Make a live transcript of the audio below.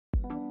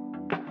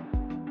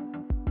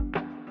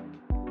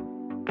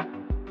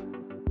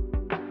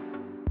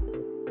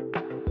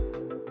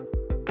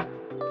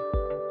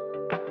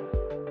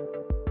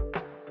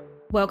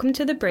Welcome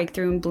to the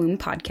Breakthrough and Bloom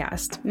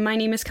podcast. My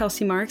name is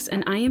Kelsey Marks,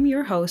 and I am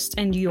your host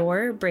and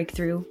your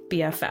Breakthrough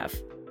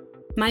BFF.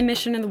 My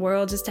mission in the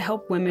world is to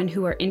help women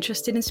who are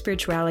interested in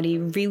spirituality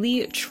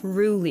really,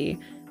 truly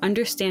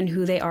understand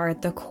who they are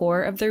at the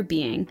core of their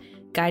being,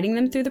 guiding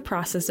them through the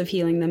process of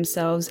healing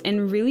themselves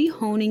and really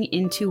honing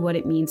into what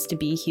it means to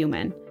be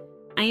human.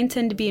 I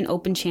intend to be an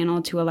open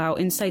channel to allow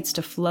insights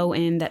to flow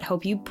in that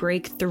help you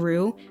break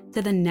through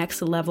to the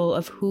next level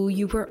of who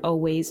you were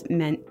always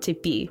meant to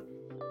be.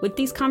 With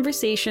these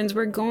conversations,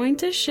 we're going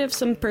to shift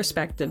some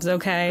perspectives,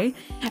 okay?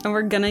 And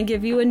we're gonna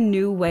give you a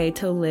new way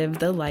to live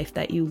the life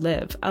that you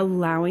live,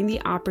 allowing the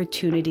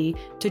opportunity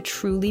to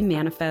truly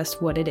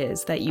manifest what it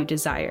is that you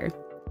desire.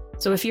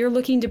 So if you're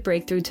looking to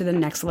break through to the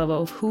next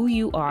level of who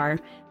you are,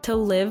 to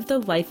live the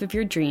life of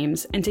your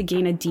dreams, and to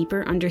gain a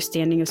deeper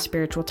understanding of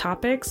spiritual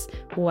topics,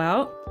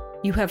 well,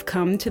 you have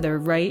come to the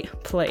right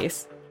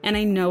place. And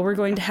I know we're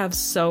going to have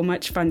so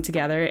much fun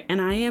together,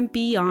 and I am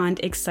beyond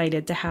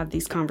excited to have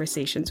these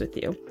conversations with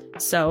you.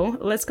 So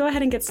let's go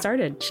ahead and get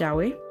started, shall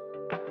we?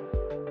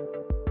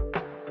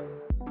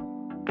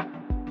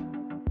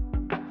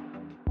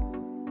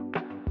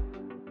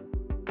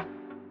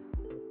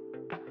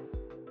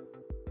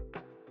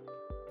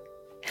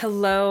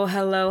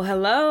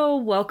 Hello.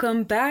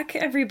 Welcome back,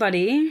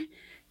 everybody.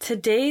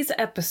 Today's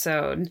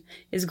episode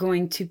is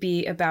going to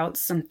be about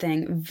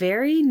something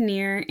very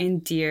near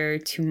and dear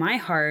to my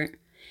heart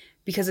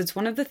because it's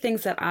one of the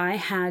things that I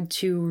had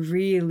to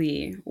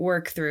really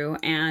work through.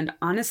 And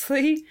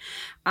honestly,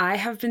 I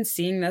have been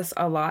seeing this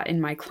a lot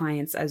in my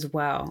clients as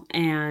well.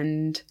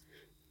 And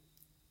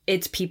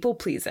it's people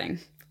pleasing.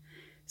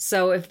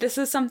 So if this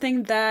is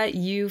something that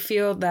you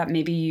feel that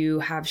maybe you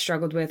have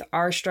struggled with,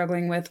 are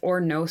struggling with,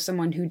 or know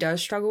someone who does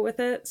struggle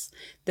with it,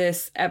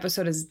 this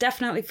episode is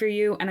definitely for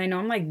you. And I know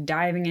I'm like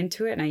diving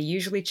into it and I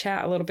usually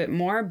chat a little bit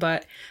more,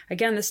 but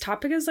again, this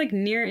topic is like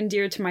near and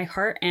dear to my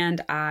heart and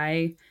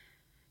I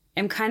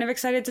am kind of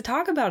excited to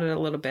talk about it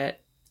a little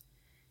bit.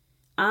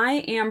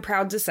 I am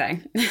proud to say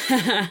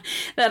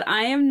that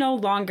I am no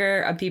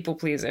longer a people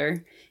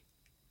pleaser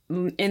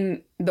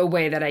in the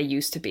way that I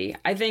used to be.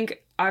 I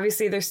think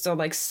obviously there's still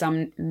like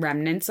some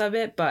remnants of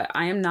it, but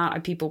I am not a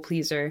people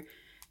pleaser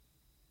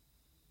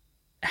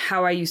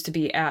how I used to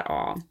be at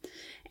all.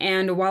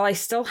 And while I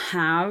still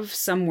have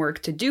some work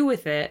to do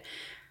with it,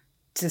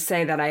 to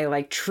say that I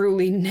like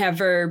truly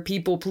never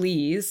people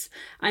please,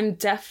 I'm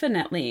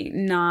definitely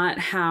not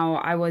how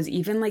I was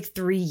even like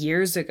 3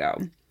 years ago.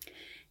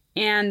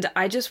 And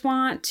I just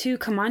want to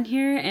come on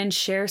here and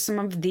share some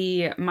of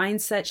the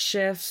mindset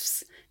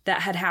shifts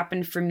that had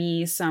happened for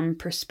me, some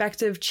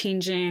perspective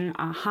changing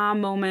aha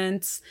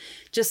moments,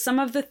 just some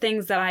of the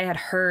things that I had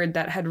heard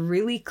that had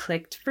really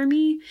clicked for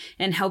me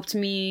and helped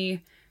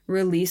me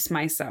release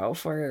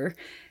myself or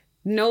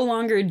no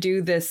longer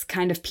do this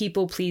kind of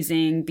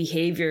people-pleasing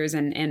behaviors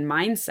and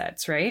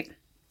mindsets, right?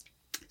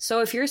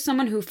 So if you're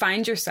someone who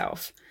finds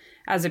yourself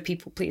as a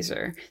people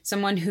pleaser,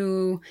 someone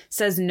who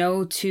says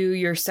no to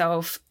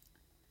yourself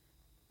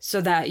so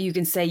that you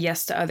can say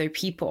yes to other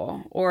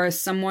people, or as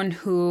someone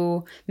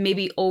who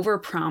maybe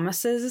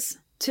overpromises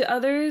to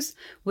others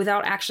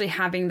without actually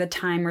having the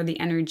time or the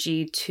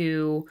energy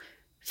to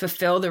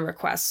fulfill the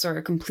requests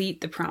or complete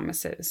the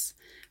promises.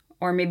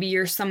 Or maybe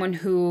you're someone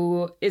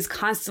who is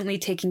constantly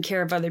taking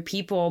care of other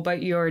people,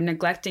 but you're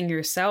neglecting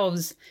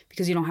yourselves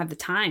because you don't have the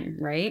time,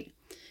 right?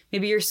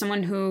 Maybe you're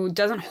someone who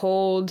doesn't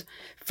hold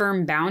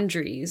firm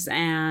boundaries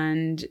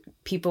and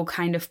people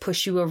kind of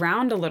push you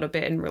around a little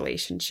bit in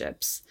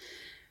relationships.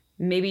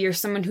 Maybe you're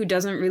someone who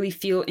doesn't really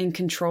feel in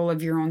control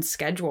of your own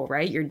schedule,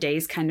 right? Your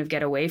days kind of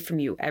get away from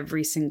you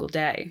every single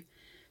day.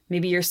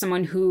 Maybe you're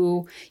someone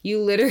who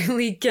you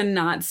literally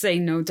cannot say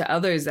no to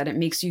others, that it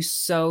makes you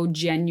so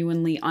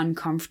genuinely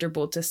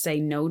uncomfortable to say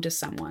no to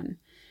someone.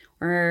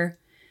 Or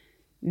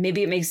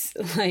maybe it makes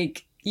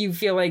like you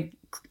feel like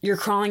you're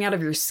crawling out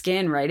of your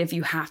skin, right? If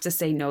you have to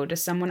say no to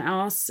someone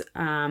else.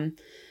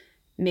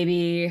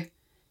 Maybe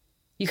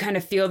you kind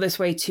of feel this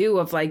way too,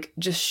 of like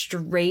just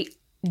straight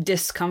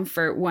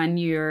discomfort when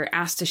you're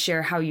asked to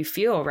share how you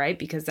feel, right?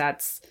 Because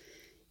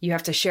you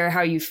have to share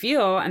how you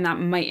feel and that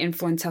might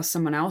influence how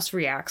someone else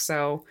reacts.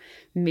 So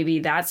maybe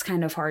that's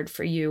kind of hard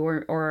for you,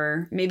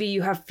 or maybe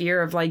you have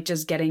fear of like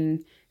just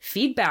getting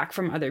feedback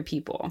from other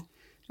people,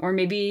 or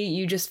maybe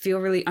you just feel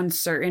really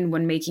uncertain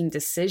when making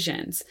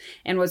decisions.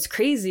 And what's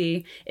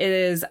crazy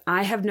is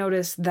I have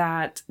noticed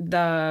that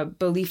the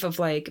belief of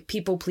like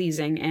people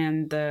pleasing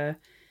and the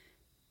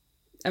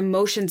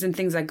emotions and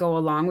things that go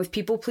along with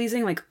people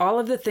pleasing, like all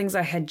of the things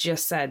I had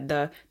just said,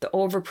 the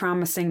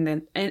overpromising,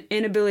 the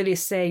inability to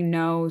say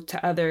no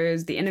to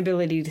others, the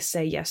inability to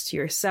say yes to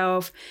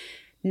yourself,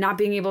 not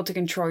being able to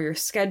control your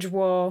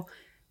schedule,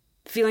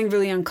 feeling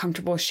really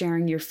uncomfortable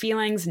sharing your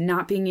feelings,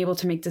 not being able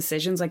to make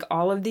decisions, like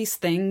all of these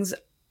things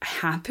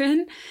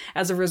happen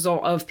as a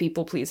result of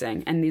people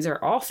pleasing. And these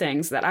are all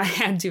things that I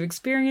had to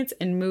experience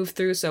and move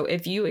through. So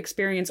if you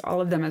experience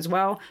all of them as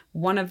well,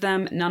 one of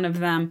them, none of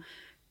them,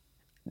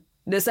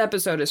 this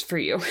episode is for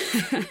you.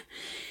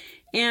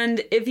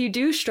 And if you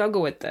do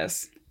struggle with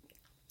this,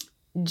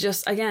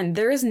 just, again,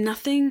 there is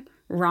nothing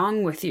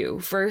wrong with you,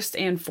 first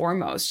and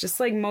foremost. Just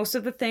like most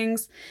of the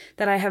things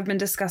that I have been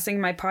discussing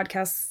in my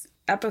podcast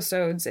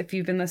episodes, if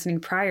you've been listening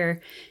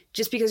prior,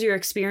 just because you're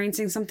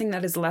experiencing something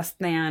that is less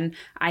than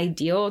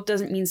ideal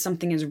doesn't mean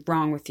something is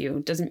wrong with you.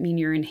 It doesn't mean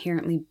you're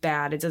inherently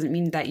bad. It doesn't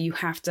mean that you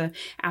have to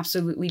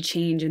absolutely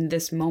change in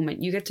this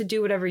moment. You get to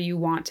do whatever you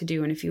want to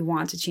do. And if you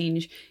want to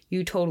change,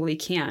 you totally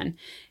can.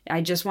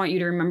 I just want you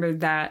to remember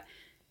that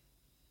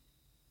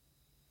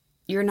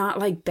you're not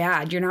like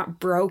bad. You're not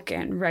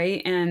broken,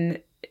 right?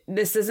 And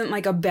this isn't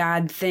like a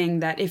bad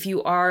thing that if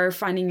you are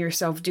finding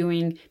yourself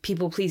doing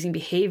people-pleasing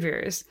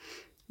behaviors,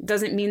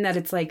 doesn't mean that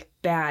it's like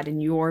bad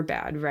and you're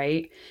bad,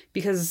 right?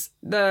 Because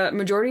the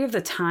majority of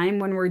the time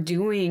when we're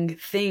doing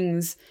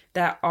things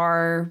that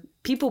are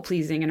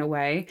people-pleasing in a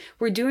way,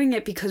 we're doing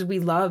it because we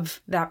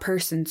love that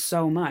person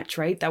so much,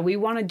 right? That we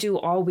want to do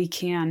all we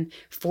can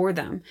for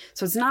them.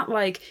 So it's not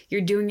like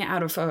you're doing it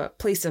out of a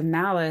place of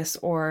malice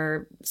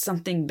or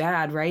something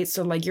bad, right?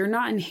 So like you're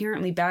not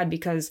inherently bad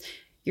because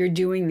you're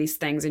doing these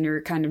things and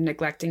you're kind of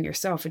neglecting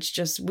yourself. It's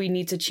just we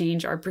need to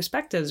change our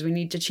perspectives. We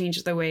need to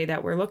change the way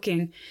that we're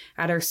looking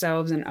at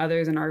ourselves and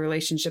others and our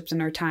relationships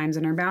and our times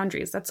and our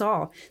boundaries. That's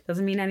all.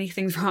 Doesn't mean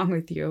anything's wrong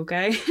with you,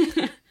 okay?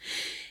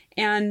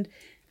 And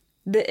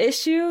the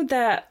issue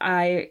that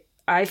I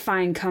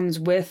find comes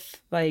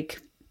with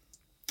like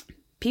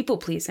people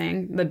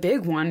pleasing, the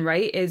big one,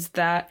 right, is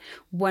that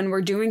when we're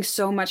doing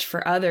so much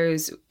for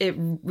others, it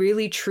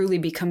really truly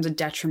becomes a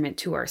detriment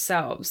to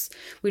ourselves.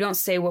 We don't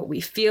say what we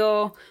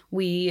feel.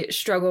 We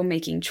struggle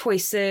making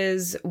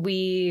choices.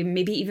 We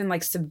maybe even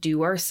like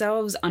subdue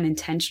ourselves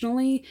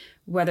unintentionally,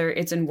 whether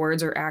it's in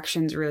words or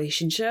actions,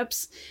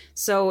 relationships.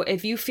 So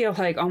if you feel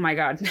like, oh my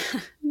God,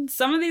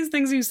 some of these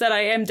things you said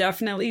I am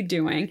definitely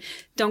doing,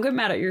 don't get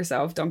mad at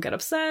yourself. Don't get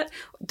upset.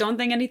 Don't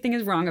think anything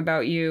is wrong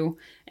about you.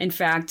 In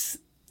fact,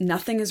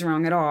 nothing is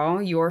wrong at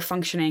all. You're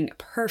functioning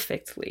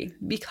perfectly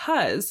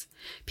because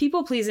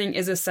people pleasing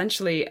is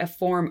essentially a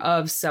form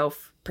of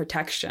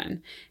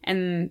self-protection.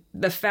 And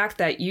the fact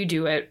that you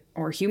do it,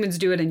 or humans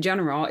do it in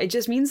general, it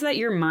just means that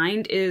your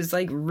mind is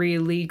like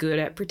really good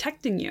at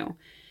protecting you.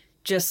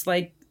 Just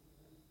like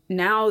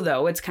now,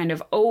 though, it's kind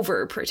of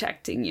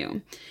overprotecting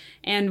you.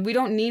 And we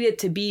don't need it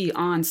to be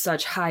on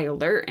such high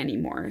alert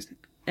anymore.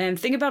 And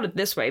think about it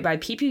this way, by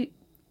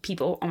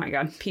people, oh my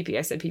God, PP,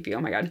 I said PP, oh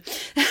my God,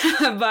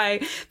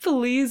 by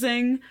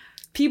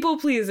people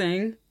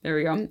pleasing, there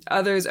we go,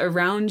 others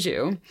around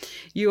you,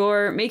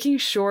 you're making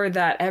sure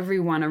that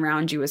everyone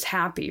around you is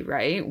happy,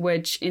 right?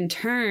 Which in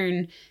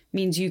turn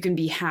means you can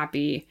be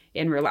happy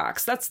and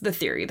relaxed. That's the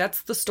theory.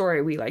 That's the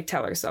story we like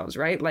tell ourselves,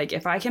 right? Like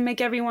if I can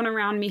make everyone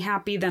around me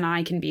happy, then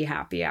I can be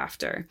happy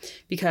after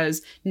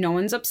because no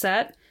one's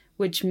upset,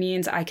 which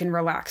means I can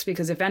relax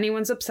because if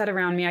anyone's upset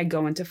around me, I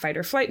go into fight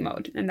or flight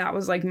mode. And that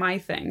was like my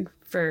thing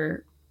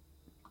for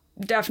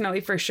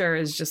sure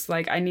is just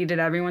like I needed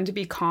everyone to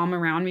be calm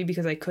around me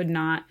because I could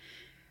not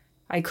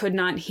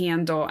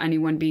handle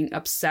anyone being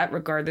upset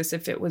regardless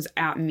if it was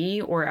at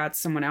me or at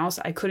someone else.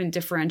 I couldn't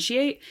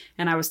differentiate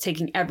and I was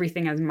taking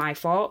everything as my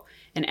fault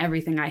and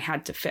everything I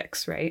had to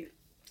fix, right?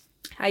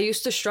 I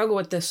used to struggle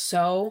with this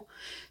so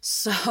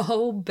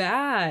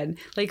bad,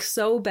 like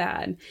so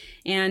bad.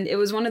 And it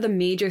was one of the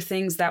major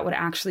things that would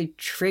actually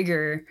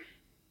trigger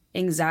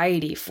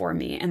anxiety for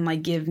me and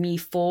like give me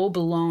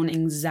full-blown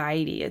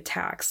anxiety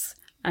attacks.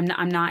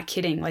 I'm not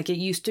kidding. Like it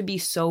used to be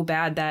so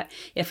bad that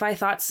if I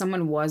thought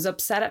someone was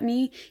upset at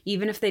me,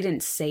 even if they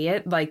didn't say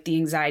it, like the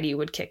anxiety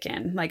would kick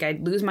in. Like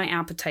I'd lose my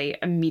appetite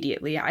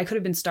immediately. I could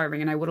have been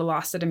starving and I would have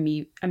lost it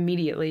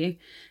immediately.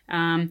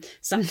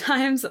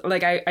 Sometimes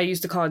like I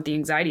used to call it the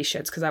anxiety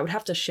shits because I would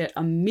have to shit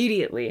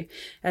immediately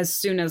as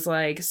soon as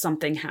like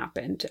something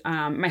happened.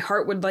 My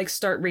heart would like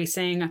start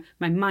racing.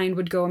 My mind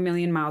would go a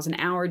million miles an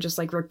hour, just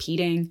like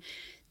repeating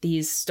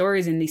these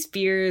stories and these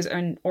fears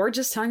or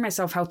just telling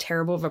myself how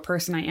terrible of a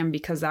person I am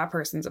because that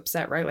person's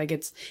upset, right? Like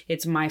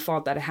it's my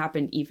fault that it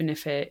happened, even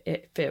if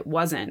it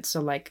wasn't.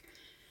 So like,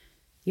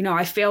 you know,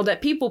 I failed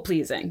at people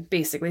pleasing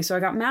basically. So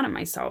I got mad at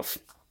myself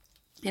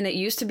and it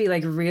used to be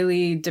like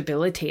really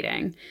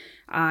debilitating.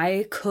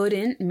 I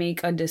couldn't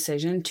make a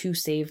decision to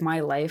save my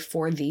life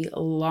for the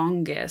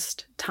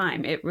longest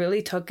time. It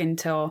really took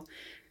until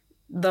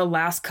the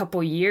last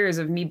couple years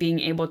of me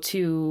being able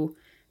to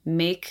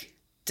make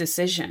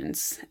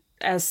decisions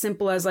as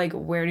simple as like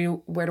where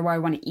do I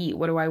want to eat?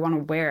 What do I want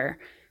to wear?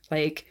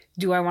 Like,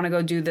 do I want to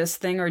go do this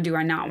thing or do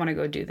I not want to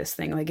go do this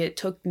thing? Like it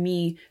took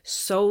me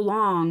so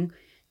long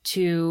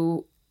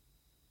to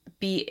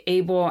be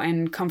able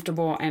and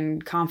comfortable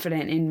and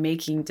confident in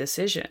making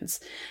decisions.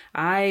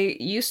 I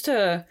used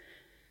to,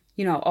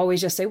 you know,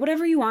 always just say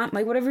whatever you want,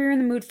 like whatever you're in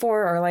the mood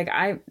for, or like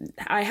I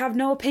have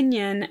no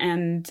opinion.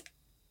 And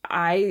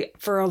I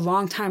for a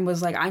long time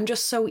was like, I'm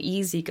just so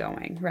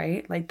easygoing,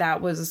 right? Like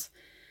that was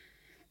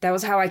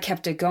how I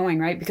kept it going,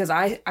 right? Because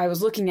I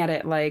was looking at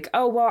it like,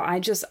 oh, well,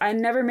 I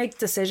never make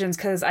decisions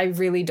because I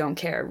really don't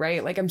care,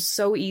 right? Like I'm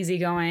so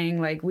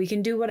easygoing, like we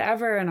can do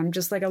whatever and I'm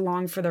just like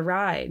along for the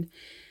ride.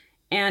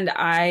 And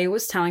I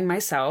was telling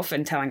myself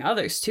and telling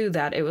others too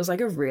that it was like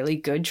a really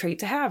good trait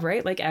to have,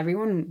 right? Like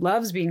everyone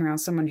loves being around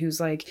someone who's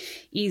like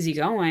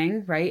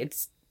easygoing, right?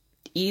 It's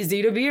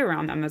easy to be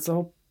around them. That's the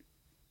whole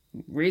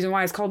reason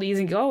why it's called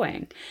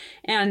easygoing.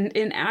 And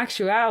in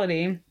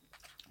actuality,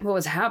 what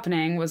was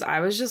happening was I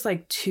was just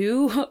like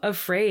too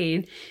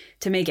afraid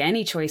to make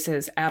any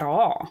choices at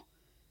all.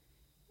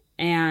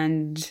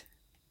 And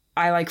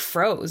I like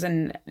froze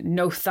and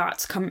no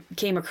thoughts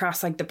came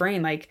across like the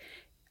brain. Like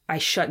I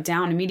shut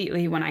down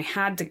immediately when I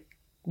had to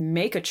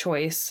make a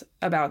choice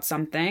about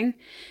something.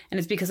 And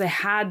it's because I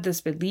had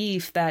this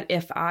belief that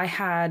if I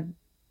had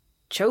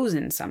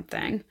chosen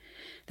something,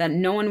 that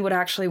no one would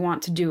actually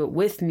want to do it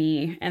with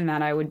me and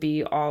that I would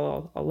be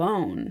all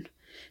alone.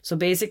 So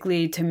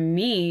basically, to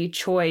me,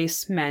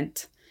 choice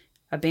meant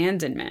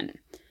abandonment.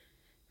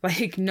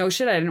 Like, no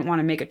shit, I didn't want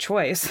to make a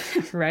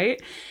choice,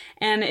 right?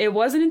 And it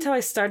wasn't until I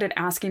started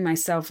asking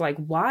myself, like,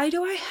 why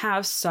do I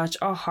have such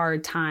a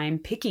hard time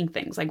picking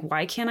things? Like,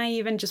 why can't I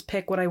even just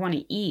pick what I want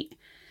to eat?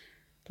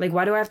 Like,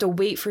 why do I have to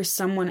wait for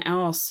someone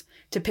else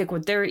to pick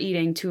what they're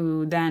eating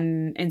to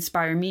then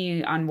inspire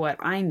me on what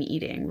I'm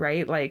eating,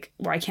 right? Like,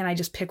 why can't I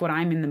just pick what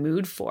I'm in the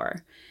mood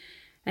for?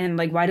 And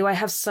like, why do I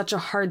have such a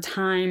hard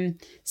time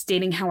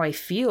stating how I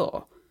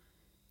feel?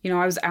 You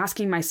know, I was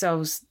asking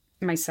myself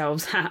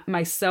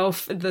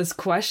this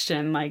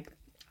question, like,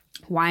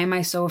 why am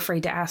I so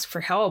afraid to ask for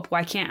help?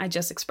 Why can't I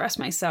just express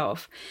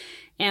myself?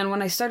 And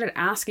when I started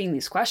asking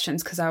these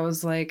questions, because I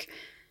was like,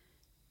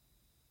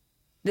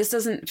 this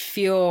doesn't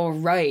feel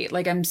right.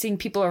 Like I'm seeing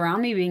people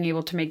around me being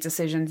able to make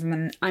decisions and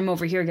then I'm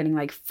over here getting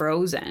like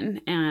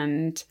frozen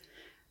and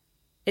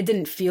it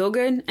didn't feel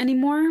good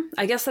anymore.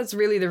 I guess that's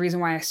really the reason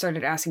why I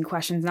started asking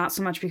questions, not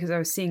so much because I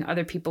was seeing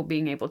other people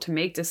being able to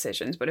make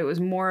decisions, but it was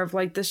more of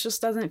like, this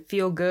just doesn't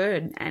feel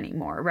good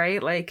anymore,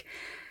 right? Like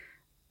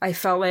I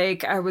felt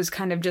like I was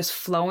kind of just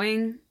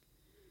floating.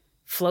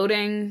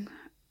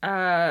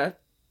 How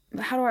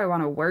do I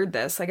want to word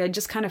this? Like I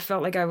just kind of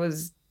felt like I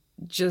was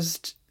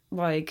just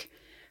like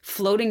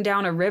floating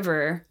down a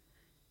river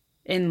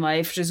in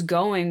life, just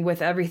going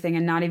with everything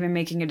and not even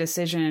making a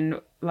decision.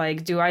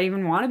 Like, do I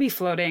even want to be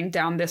floating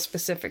down this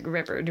specific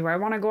river? Do I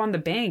want to go on the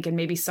bank and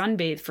maybe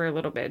sunbathe for a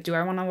little bit? Do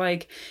I want to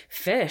like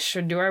fish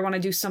or do I want to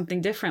do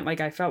something different?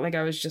 Like I felt like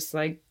I was just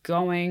like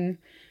going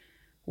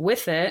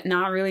with it,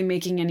 not really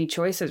making any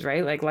choices,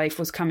 right? Like life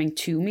was coming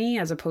to me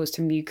as opposed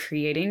to me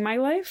creating my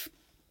life.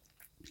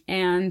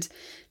 And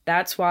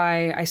that's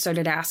why I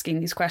started asking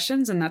these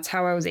questions. And that's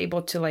how I was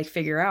able to like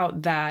figure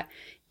out that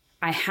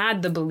I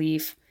had the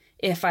belief,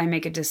 if I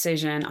make a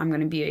decision, I'm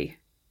going to be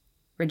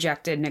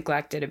rejected,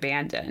 neglected,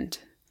 abandoned.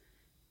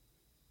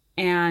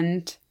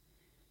 And,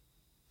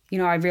 you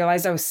know, I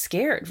realized I was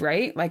scared,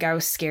 right? Like I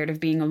was scared of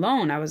being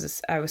alone. I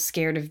was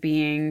scared of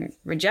being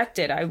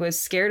rejected. I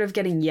was scared of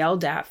getting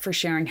yelled at for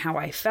sharing how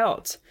I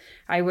felt.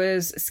 I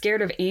was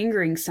scared of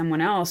angering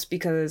someone else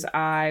because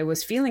I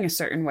was feeling a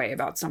certain way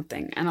about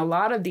something. And a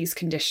lot of these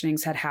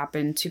conditionings had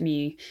happened to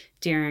me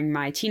during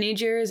my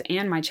teenage years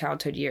and my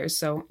childhood years.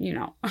 So, you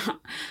know,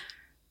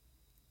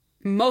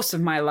 most of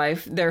my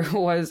life, there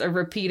was a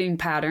repeating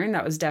pattern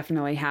that was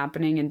definitely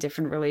happening in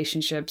different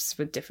relationships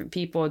with different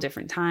people,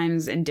 different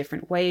times, in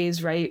different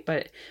ways, right?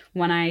 But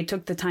when I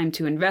took the time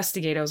to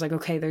investigate, I was like,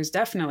 okay, there's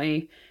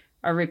definitely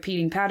a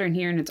repeating pattern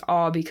here, and it's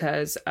all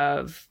because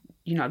of,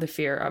 you know, the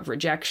fear of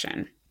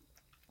rejection.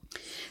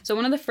 So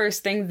one of the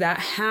first things that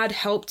had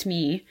helped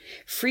me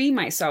free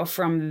myself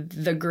from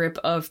the grip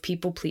of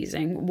people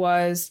pleasing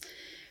was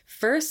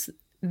first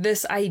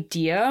this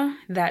idea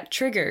that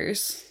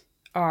triggers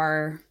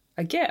are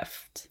a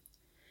gift.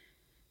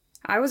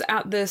 I was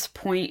at this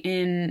point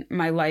in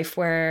my life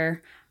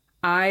where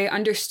I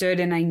understood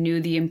and I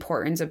knew the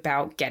importance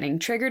about getting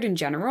triggered in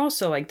general.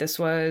 So like this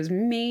was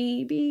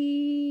maybe,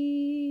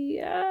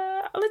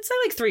 let's say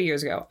like 3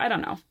 years ago. I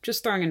don't know,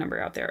 just throwing a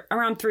number out there.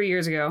 Around 3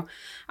 years ago,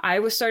 I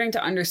was starting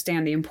to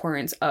understand the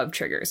importance of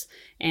triggers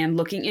and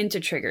looking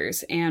into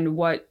triggers and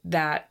what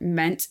that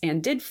meant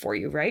and did for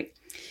you, right?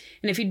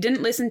 And if you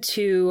didn't listen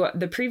to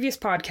the previous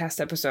podcast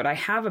episode I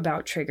have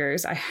about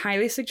triggers, I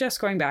highly suggest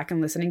going back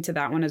and listening to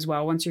that one as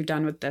well once you're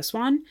done with this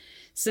one,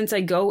 since I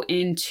go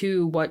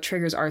into what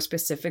triggers are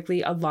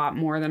specifically a lot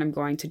more than I'm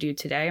going to do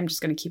today. I'm just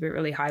going to keep it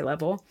really high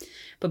level.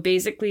 But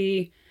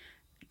basically,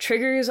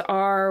 triggers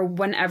are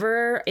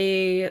whenever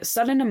a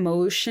sudden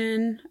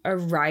emotion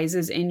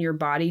arises in your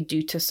body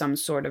due to some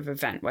sort of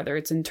event, whether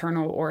it's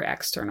internal or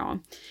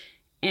external.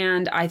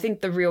 And I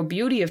think the real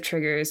beauty of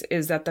triggers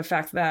is that the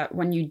fact that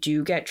when you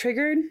do get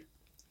triggered,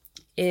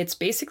 it's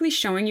basically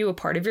showing you a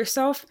part of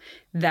yourself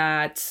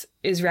that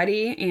is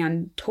ready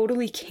and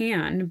totally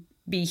can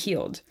be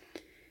healed.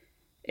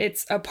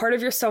 It's a part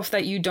of yourself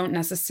that you don't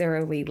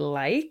necessarily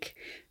like,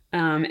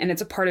 and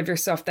it's a part of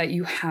yourself that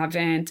you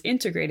haven't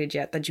integrated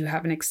yet, that you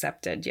haven't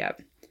accepted yet.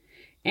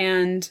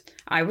 And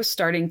I was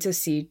starting to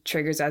see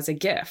triggers as a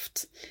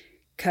gift,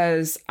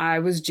 because I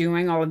was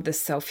doing all of this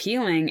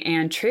self-healing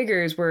and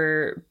triggers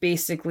were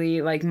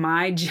basically like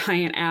my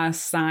giant ass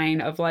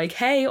sign of like,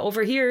 hey,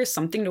 over here is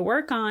something to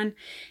work on.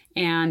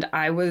 And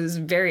I was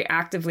very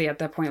actively at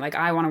that point, like,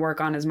 I want to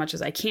work on as much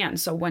as I can.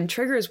 So when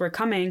triggers were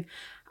coming,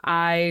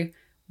 I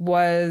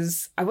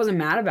wasn't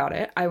mad about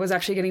it. I was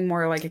actually getting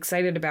more like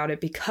excited about it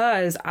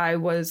because I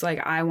was like,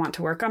 I want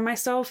to work on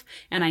myself.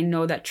 And I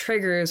know that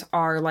triggers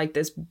are like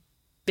this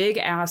big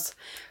ass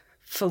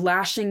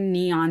flashing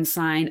neon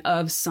sign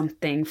of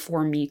something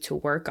for me to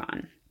work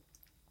on.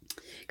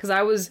 Because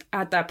I was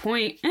at that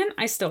point, and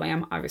I still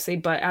am, obviously,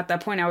 but at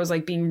that point I was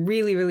like being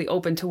really, really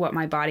open to what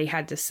my body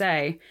had to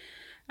say.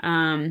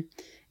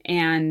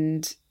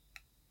 And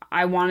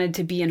I wanted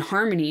to be in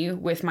harmony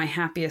with my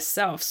happiest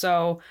self.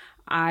 So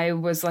I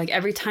was like,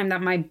 every time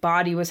that my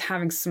body was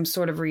having some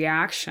sort of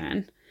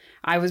reaction,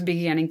 I was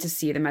beginning to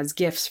see them as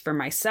gifts for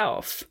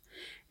myself.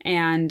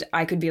 And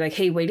I could be like,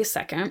 hey, wait a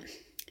second.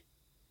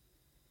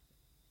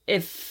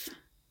 If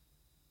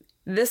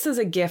this is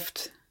a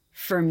gift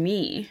for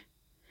me,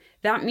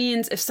 that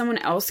means if someone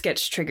else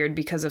gets triggered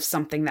because of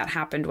something that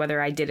happened,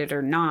 whether I did it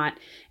or not,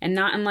 and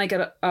not in like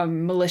a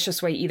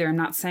malicious way either. I'm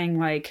not saying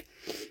like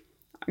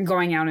I'm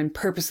going out and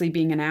purposely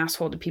being an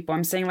asshole to people.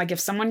 I'm saying like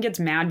if someone gets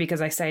mad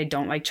because I say I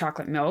don't like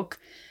chocolate milk,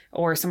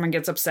 or someone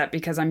gets upset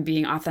because I'm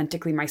being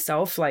authentically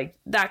myself, like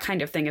that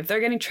kind of thing. If they're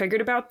getting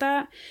triggered about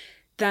that,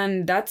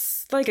 then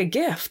that's like a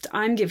gift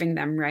I'm giving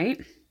them, right?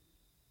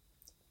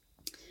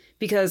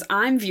 Because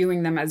I'm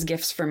viewing them as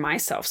gifts for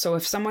myself. So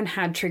if someone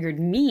had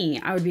triggered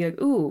me, I would be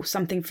like, ooh,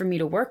 something for me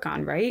to work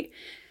on, right?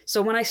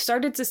 So when I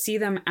started to see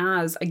them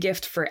as a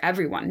gift for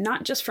everyone,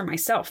 not just for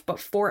myself, but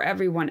for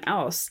everyone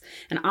else,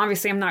 and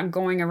obviously I'm not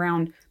going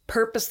around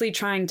purposely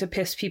trying to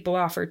piss people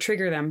off or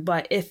trigger them,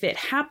 but if it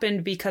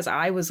happened because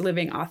I was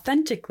living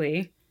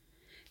authentically,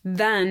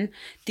 then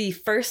the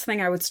first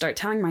thing I would start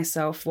telling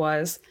myself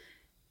was,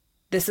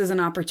 this is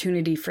an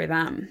opportunity for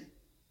them.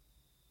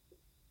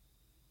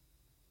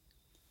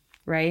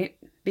 Right?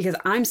 Because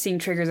I'm seeing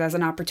triggers as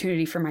an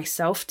opportunity for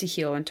myself to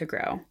heal and to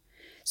grow.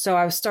 So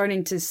I was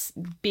starting to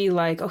be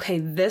like, okay,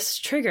 this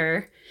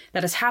trigger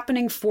that is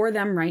happening for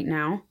them right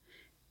now,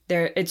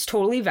 it's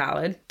totally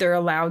valid. They're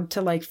allowed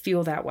to like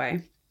feel that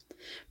way.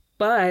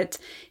 But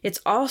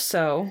it's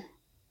also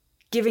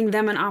giving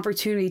them an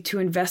opportunity to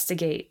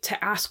investigate,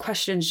 to ask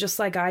questions just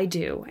like I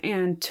do,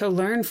 and to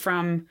learn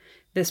from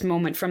this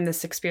moment, from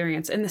this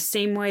experience in the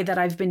same way that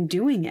I've been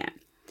doing it.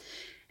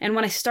 And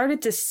when I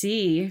started to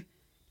see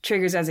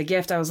triggers as a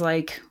gift, I was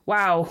like,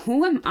 wow,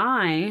 who am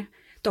I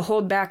to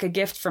hold back a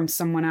gift from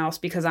someone else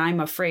because I'm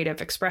afraid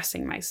of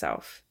expressing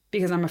myself,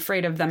 because I'm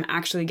afraid of them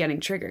actually getting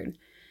triggered.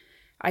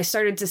 I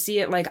started to see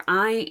it like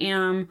I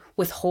am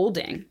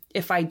withholding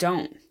if I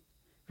don't,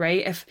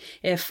 right?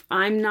 If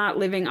I'm not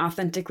living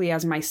authentically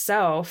as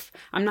myself,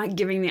 I'm not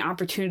giving the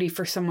opportunity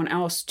for someone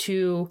else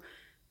to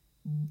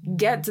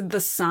get the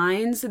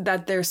signs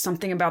that there's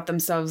something about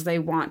themselves they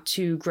want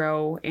to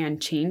grow and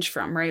change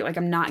from, right? Like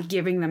I'm not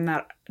giving them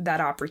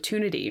that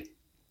opportunity.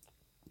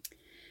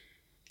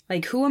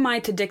 Like, who am I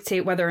to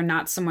dictate whether or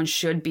not someone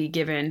should be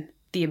given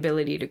the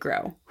ability to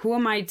grow? Who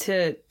am I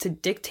to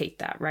dictate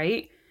that,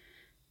 right?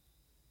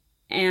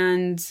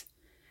 And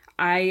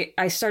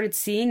I started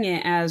seeing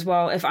it as,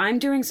 well, if I'm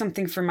doing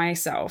something for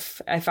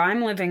myself, if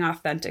I'm living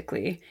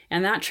authentically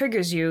and that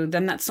triggers you,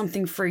 then that's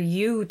something for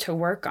you to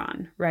work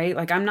on, right?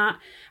 Like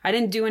I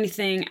didn't do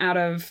anything out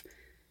of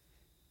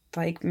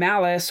like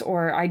malice,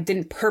 or I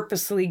didn't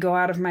purposely go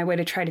out of my way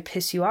to try to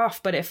piss you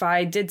off. But if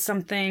I did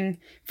something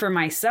for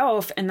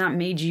myself and that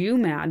made you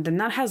mad, then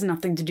that has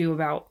nothing to do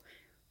about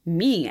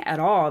me at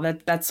all.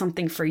 That's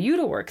something for you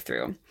to work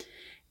through.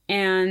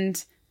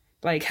 And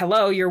like,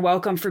 hello, you're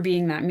welcome for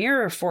being that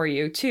mirror for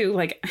you too.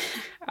 Like,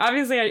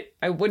 obviously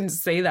I wouldn't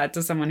say that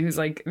to someone who's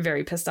like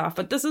very pissed off,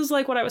 but this is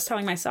like what I was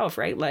telling myself,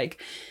 right? Like,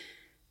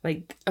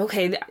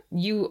 okay,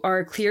 you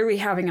are clearly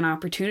having an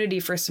opportunity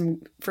for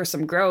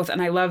some growth.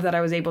 And I love that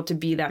I was able to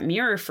be that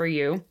mirror for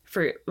you,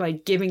 for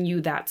like giving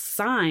you that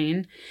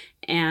sign.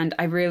 And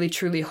I really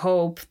truly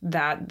hope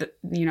that,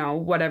 you know,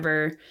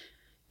 whatever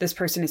this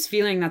person is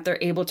feeling, that they're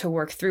able to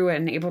work through it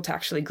and able to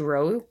actually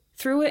grow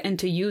through it and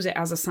to use it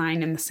as a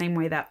sign in the same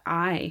way that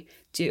I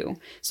do.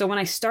 So when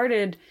I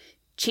started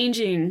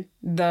changing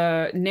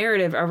the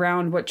narrative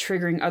around what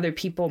triggering other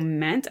people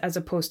meant, as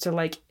opposed to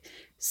like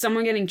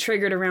someone getting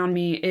triggered around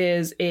me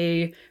is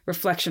a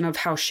reflection of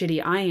how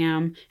shitty I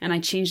am, and I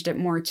changed it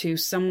more to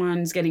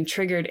someone's getting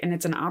triggered and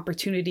it's an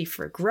opportunity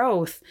for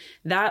growth,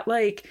 that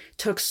like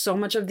took so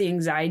much of the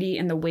anxiety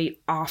and the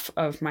weight off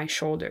of my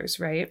shoulders,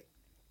 right?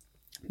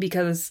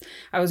 Because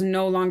I was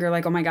no longer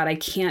like, oh my God, I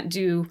can't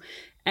do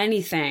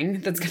anything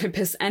that's going to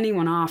piss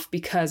anyone off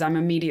because I'm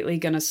immediately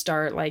going to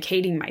start like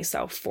hating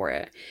myself for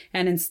it.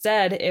 And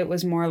instead it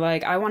was more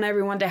like, I want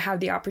everyone to have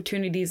the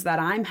opportunities that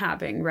I'm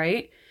having,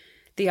 right?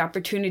 The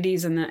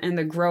opportunities and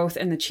the growth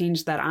and the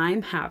change that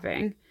I'm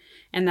having.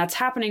 And that's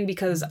happening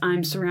because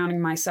I'm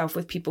surrounding myself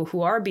with people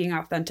who are being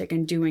authentic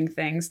and doing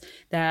things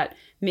that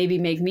maybe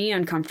make me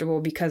uncomfortable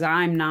because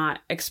I'm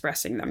not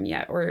expressing them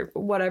yet, or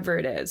whatever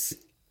it is.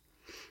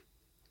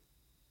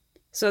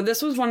 So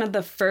this was one of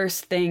the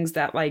first things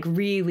that like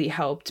really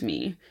helped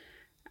me.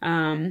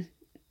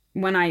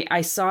 when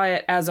I saw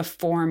it as a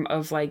form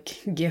of like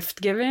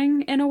gift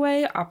giving in a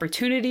way,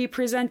 opportunity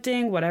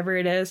presenting, whatever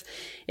it is,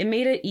 it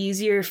made it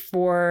easier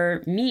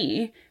for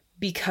me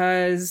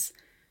because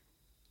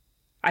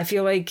I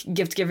feel like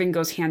gift giving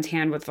goes hand in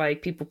hand with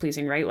like people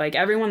pleasing, right? Like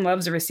everyone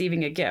loves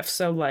receiving a gift.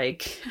 So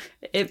like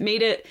it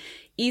made it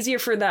easier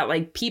for that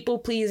like people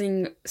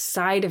pleasing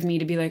side of me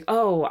to be like,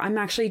 oh, I'm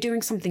actually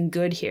doing something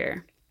good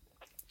here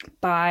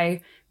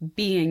by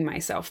being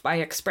myself, by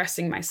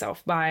expressing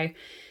myself, by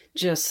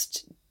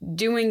just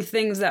doing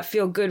things that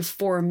feel good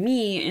for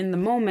me in the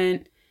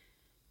moment.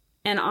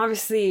 And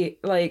obviously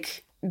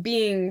like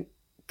being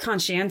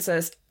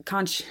conscientious,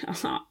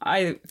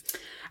 I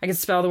can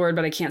spell the word,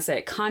 but I can't say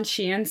it.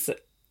 Conscious of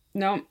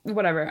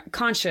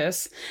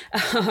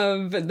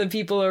the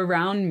people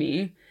around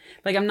me.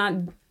 Like I'm not,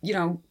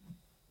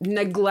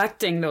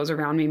 neglecting those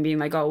around me and being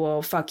like, oh,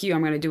 well, fuck you,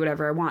 I'm going to do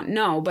whatever I want.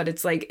 No, but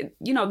it's like,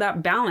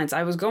 that balance.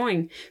 I was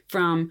going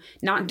from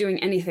not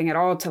doing anything at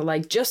all to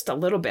like just a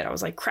little bit. I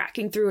was like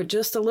cracking through it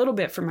just a little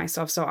bit for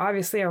myself. So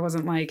obviously I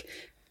wasn't like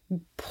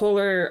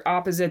polar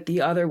opposite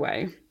the other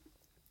way.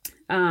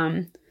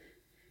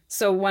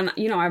 So when,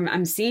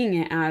 I'm seeing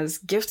it as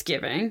gift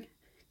giving,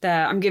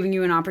 that I'm giving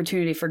you an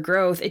opportunity for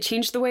growth, it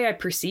changed the way I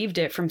perceived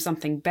it from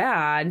something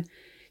bad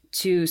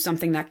to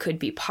something that could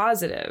be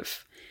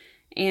positive.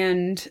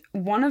 And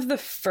one of the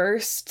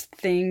first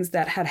things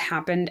that had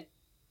happened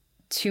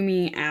to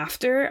me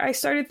after I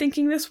started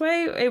thinking this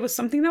way, it was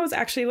something that was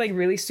actually like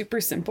really super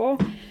simple,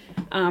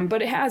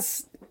 but it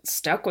has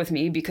stuck with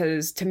me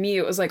because to me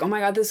it was like, oh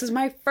my God, this is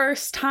my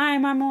first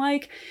time I'm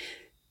like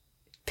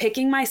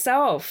picking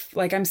myself,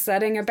 like I'm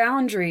setting a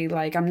boundary,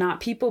 like I'm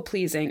not people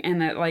pleasing,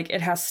 and that like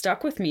it has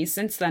stuck with me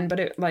since then. But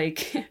it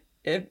like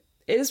it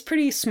is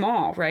pretty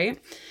small, right?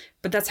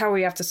 But that's how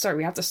we have to start.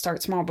 We have to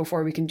start small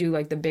before we can do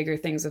like the bigger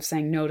things of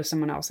saying no to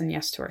someone else and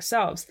yes to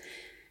ourselves.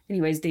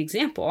 Anyways, the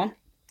example,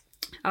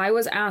 I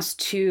was asked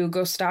to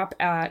go stop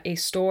at a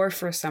store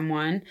for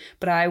someone,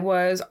 but I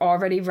was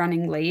already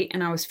running late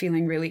and I was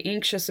feeling really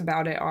anxious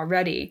about it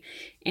already.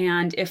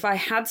 And if I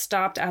had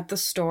stopped at the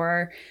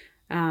store,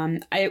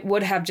 it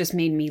would have just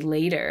made me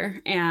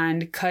later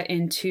and cut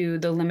into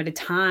the limited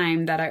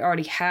time that I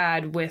already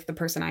had with the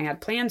person I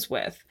had plans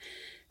with.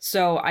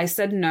 So I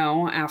said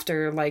no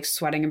after like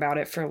sweating about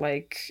it for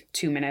like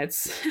 2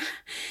 minutes.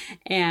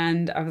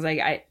 And I was like,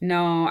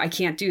 I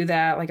can't do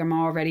that. Like I'm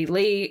already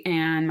late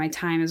and my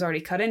time is already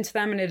cut into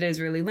them and it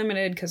is really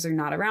limited because they're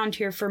not around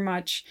here for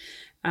much.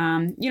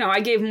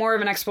 I gave more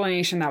of an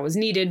explanation that was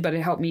needed, but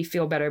it helped me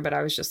feel better. But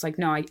I was just like,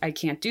 no, I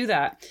can't do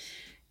that.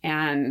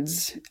 And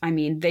I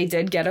mean, they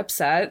did get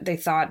upset. They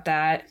thought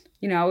that,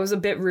 it was a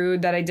bit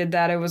rude that I did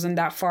that. It wasn't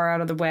that far out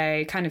of the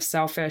way, kind of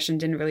selfish and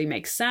didn't really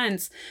make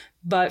sense.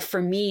 But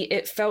for me,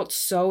 it felt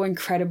so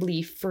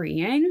incredibly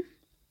freeing.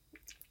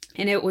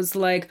 And it was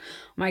like,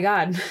 oh my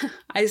God,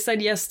 I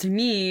said yes to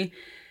me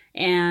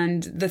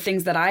and the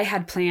things that I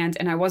had planned,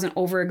 and I wasn't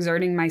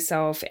overexerting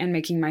myself and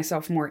making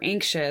myself more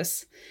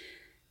anxious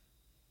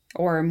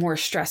or more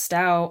stressed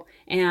out.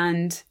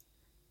 And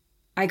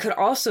I could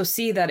also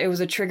see that it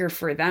was a trigger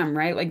for them,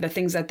 right? Like the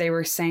things that they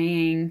were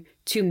saying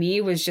to me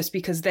was just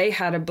because they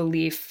had a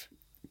belief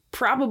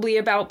probably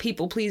about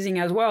people pleasing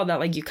as well, that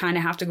like you kind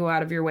of have to go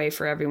out of your way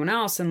for everyone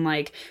else and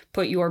like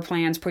put your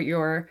plans, put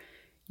your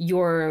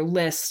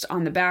list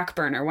on the back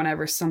burner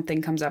whenever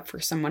something comes up for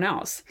someone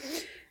else.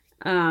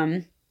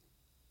 And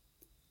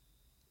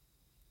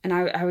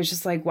I was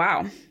just like,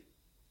 wow,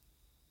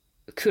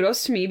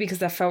 kudos to me, because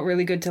that felt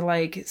really good to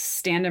like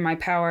stand in my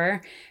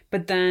power.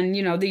 But then,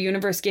 the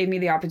universe gave me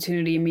the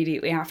opportunity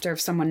immediately after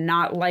of someone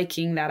not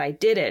liking that I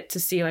did it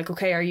to see like,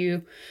 okay, are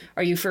you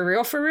for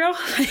real?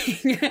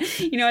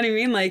 You know what I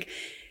mean? Like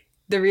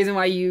the reason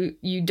why you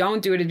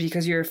don't do it is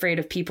because you're afraid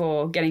of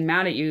people getting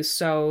mad at you.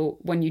 So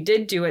when you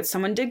did do it,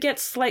 someone did get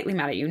slightly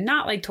mad at you,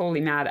 not like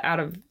totally mad, out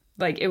of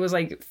like, it was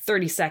like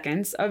 30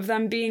 seconds of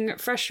them being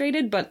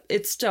frustrated, but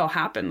it still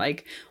happened.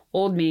 Like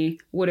old me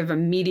would have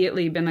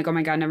immediately been like, oh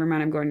my God, never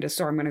mind, I'm going to the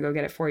store, I'm going to go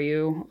get it for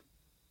you.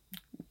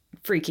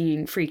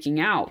 Freaking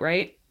out,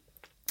 right?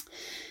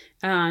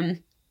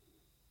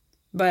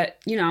 But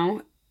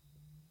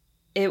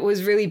it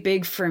was really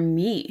big for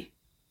me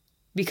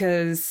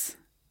because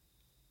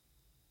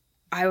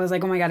I was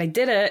like, oh my God, I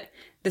did it.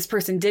 This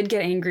person did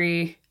get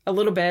angry a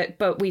little bit,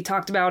 but we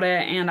talked about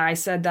it. And I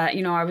said that,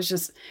 I was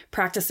just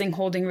practicing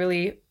holding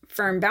really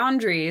firm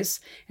boundaries.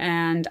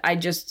 And I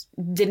just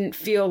didn't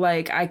feel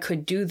like I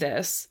could do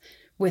this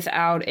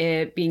without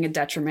it being a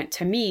detriment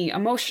to me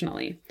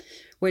emotionally.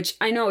 Which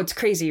I know it's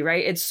crazy,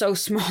 right? It's so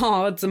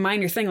small. It's a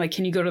minor thing. Like,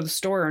 can you go to the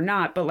store or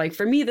not? But like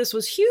for me, this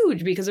was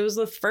huge because it was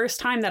the first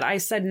time that I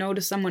said no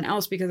to someone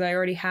else because I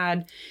already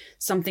had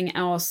something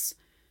else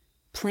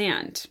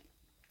planned.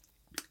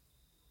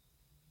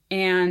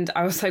 And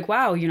I was like,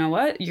 wow, you know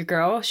what? Your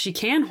girl, she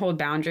can hold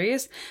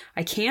boundaries.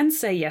 I can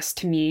say yes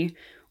to me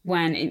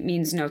when it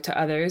means no to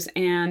others.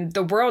 And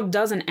the world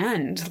doesn't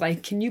end.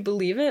 Like, can you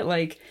believe it?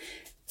 Like,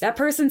 that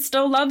person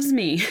still loves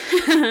me,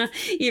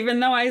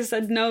 even though I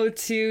said no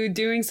to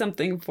doing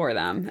something for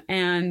them.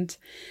 And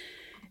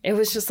it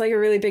was just like a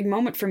really big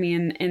moment for me.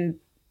 And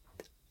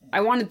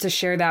I wanted to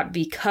share that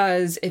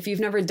because if you've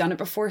never done it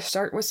before,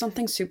 start with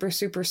something super,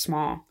 super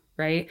small,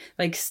 right?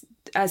 Like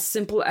as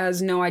simple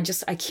as, no, I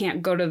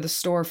can't go to the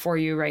store for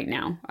you right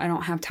now. I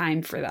don't have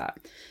time for that.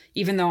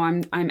 Even though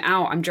I'm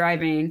out, I'm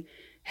driving,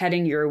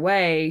 heading your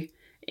way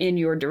in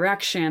your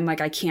direction.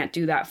 Like I can't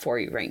do that for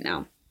you right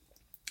now.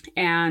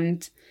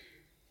 And,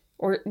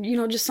 or, you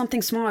know, just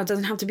something small. It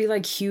doesn't have to be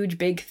like huge,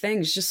 big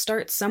things. Just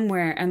start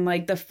somewhere. And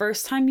like the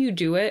first time you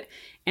do it,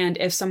 and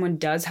if someone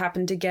does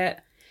happen to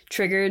get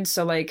triggered.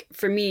 So like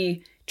for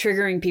me,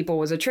 triggering people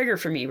was a trigger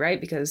for me,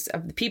 right? Because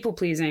of the people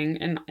pleasing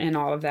and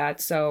all of that.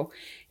 So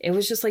it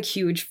was just like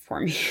huge for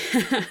me.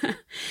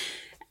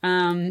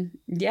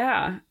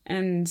 Yeah.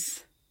 And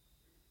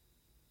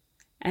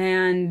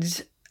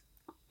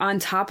on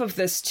top of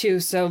this too,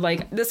 so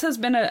like this has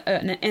been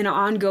an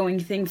ongoing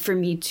thing for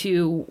me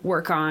to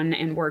work on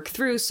and work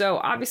through. So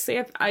obviously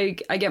if I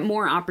get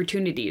more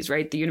opportunities,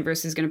 right? The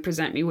universe is going to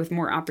present me with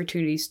more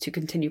opportunities to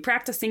continue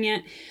practicing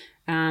it,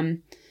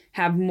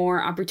 have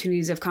more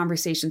opportunities of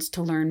conversations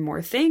to learn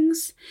more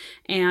things.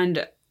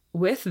 And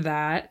with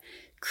that,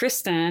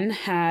 Kristen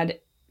had,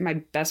 my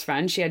best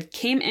friend, she had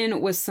came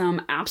in with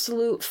some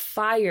absolute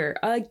fire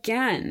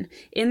again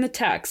in the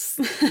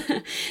text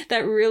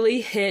that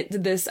really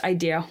hit this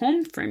idea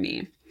home for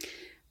me.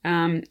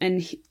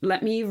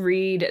 Let me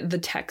read the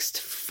text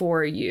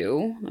for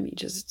you. Let me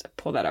just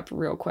pull that up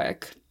real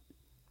quick.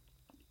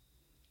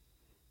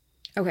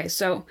 Okay,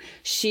 so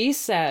she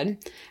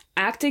said,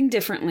 acting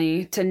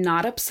differently to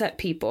not upset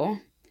people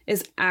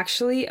is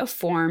actually a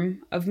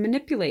form of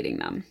manipulating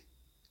them.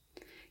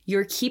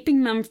 You're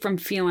keeping them from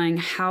feeling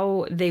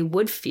how they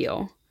would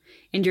feel,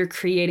 and you're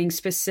creating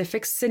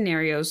specific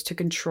scenarios to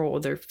control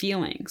their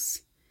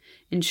feelings.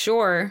 And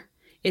sure,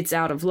 it's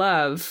out of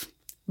love,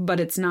 but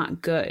it's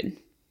not good.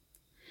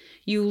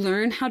 You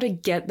learn how to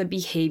get the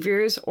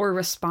behaviors or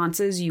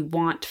responses you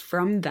want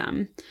from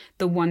them,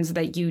 the ones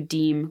that you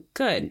deem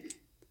good.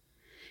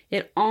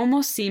 It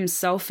almost seems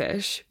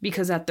selfish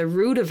because at the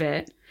root of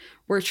it,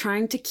 we're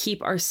trying to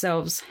keep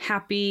ourselves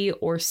happy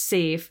or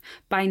safe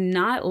by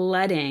not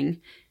letting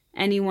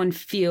anyone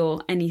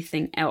feel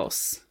anything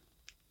else.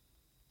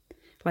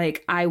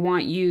 Like, I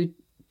want you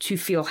to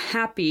feel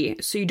happy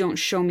so you don't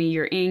show me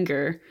your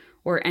anger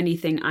or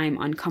anything I'm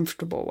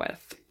uncomfortable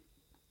with.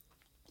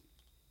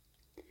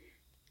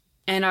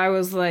 And I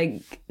was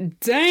like,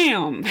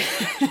 damn,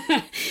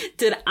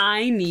 did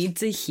I need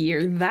to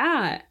hear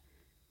that?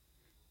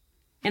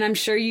 And I'm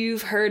sure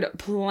you've heard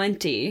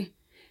plenty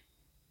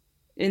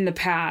in the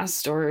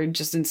past or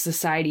just in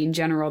society in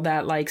general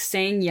that like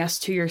saying yes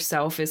to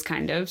yourself is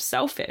kind of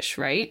selfish,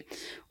 right?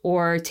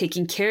 Or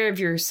taking care of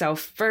yourself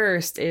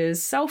first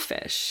is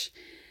selfish.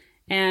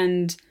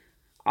 And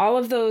all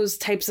of those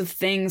types of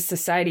things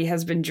society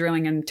has been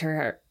drilling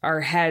into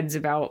our heads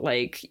about,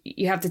 like,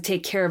 you have to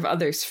take care of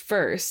others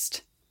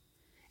first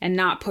and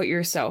not put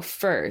yourself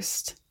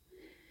first.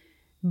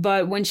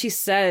 But when she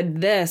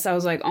said this, I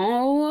was like,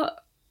 oh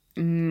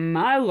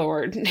my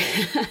Lord,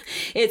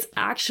 it's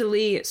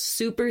actually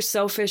super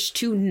selfish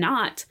to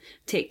not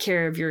take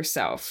care of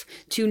yourself,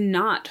 to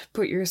not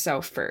put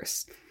yourself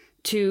first,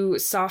 to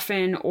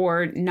soften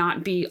or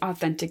not be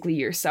authentically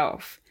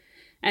yourself.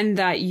 And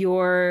that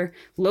you're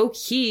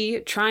low-key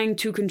trying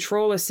to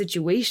control a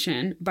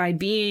situation by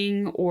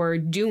being or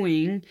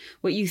doing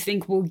what you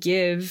think will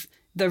give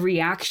the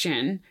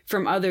reaction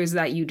from others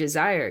that you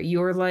desire.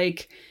 You're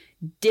like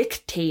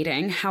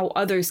dictating how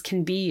others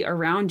can be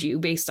around you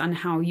based on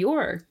how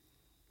you're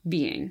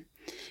being.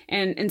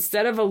 And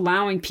instead of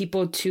allowing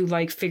people to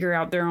like figure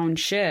out their own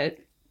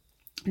shit,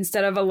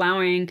 instead of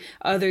allowing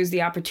others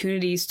the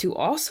opportunities to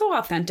also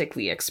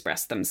authentically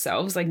express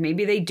themselves, like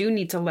maybe they do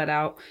need to let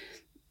out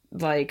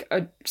like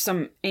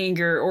some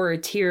anger or a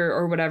tear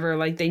or whatever,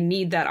 like they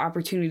need that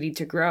opportunity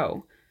to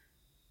grow.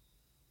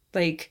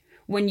 Like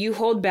when you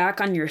hold back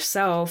on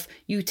yourself,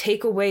 you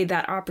take away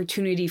that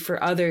opportunity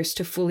for others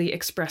to fully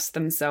express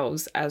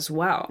themselves as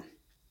well.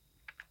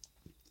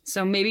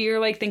 So maybe you're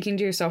like thinking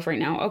to yourself right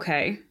now,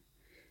 okay,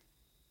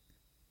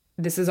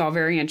 this is all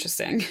very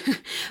interesting,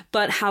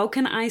 but how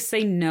can I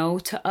say no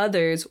to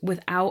others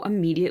without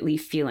immediately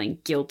feeling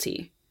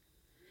guilty?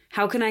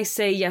 How can I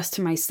say yes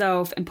to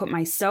myself and put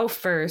myself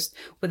first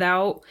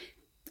without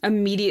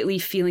immediately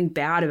feeling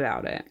bad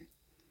about it?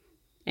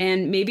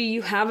 And maybe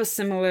you have a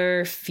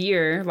similar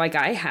fear like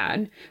I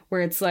had,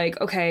 where it's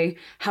like, okay,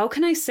 how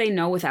can I say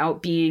no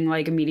without being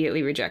like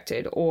immediately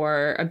rejected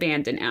or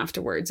abandoned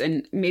afterwards?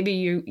 And maybe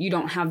you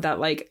don't have that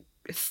like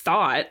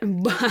thought,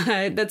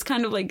 but that's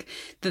kind of like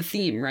the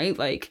theme, right?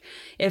 Like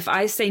if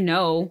I say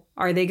no,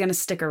 are they going to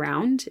stick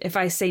around? If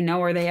I say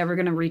no, are they ever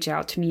going to reach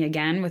out to me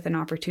again with an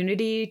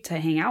opportunity to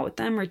hang out with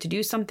them or to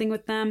do something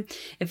with them?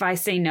 If I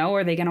say no,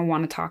 are they going to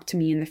want to talk to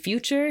me in the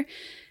future?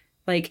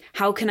 Like,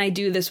 how can I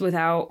do this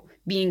without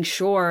being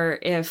sure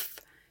if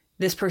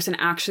this person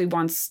actually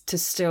wants to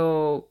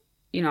still,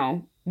 you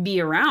know,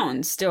 be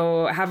around,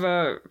 still have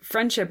a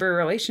friendship or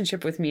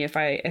relationship with me if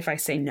I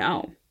say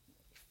no?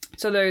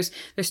 So there's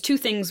two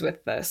things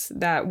with this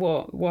that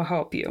will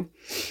help you.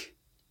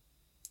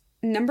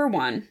 number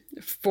one,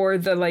 for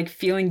the like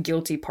feeling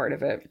guilty part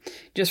of it,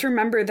 just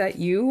remember that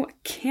you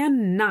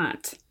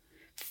cannot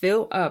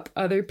fill up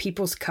other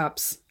people's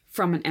cups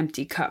from an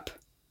empty cup.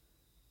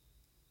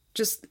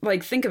 Just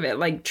like think of it,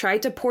 like try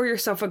to pour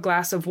yourself a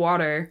glass of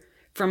water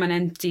from an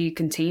empty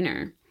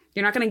container.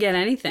 You're not going to get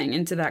anything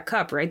into that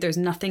cup, right? There's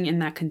nothing in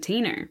that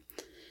container.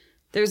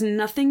 There's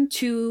nothing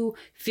to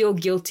feel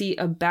guilty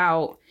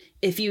about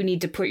if you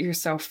need to put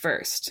yourself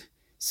first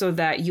so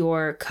that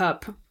your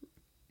cup,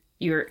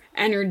 your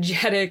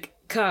energetic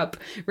cup,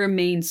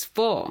 remains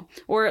full.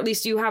 Or at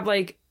least you have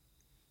like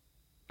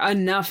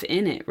enough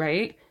in it,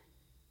 right?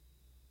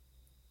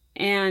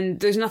 And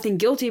there's nothing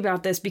guilty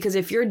about this, because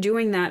if you're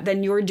doing that,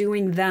 then you're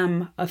doing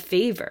them a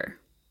favor.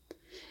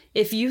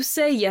 If you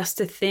say yes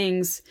to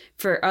things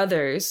for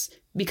others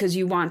because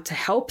you want to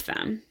help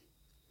them,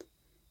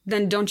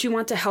 then don't you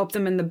want to help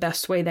them in the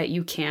best way that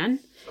you can?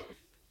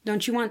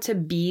 Don't you want to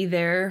be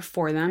there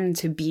for them,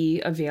 to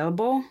be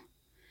available?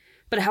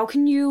 But how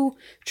can you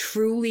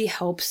truly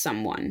help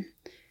someone?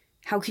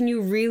 How can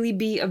you really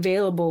be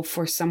available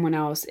for someone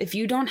else if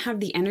you don't have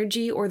the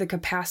energy or the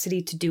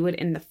capacity to do it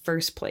in the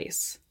first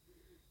place?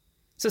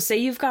 So say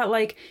you've got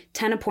like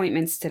 10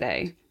 appointments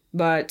today,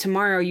 but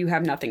tomorrow you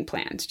have nothing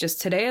planned.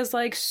 Just today is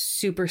like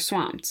super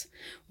swamped.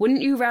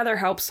 Wouldn't you rather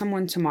help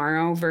someone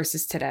tomorrow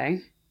versus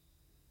today?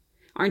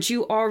 Aren't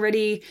you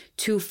already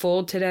too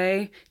full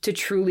today to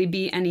truly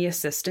be any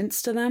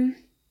assistance to them?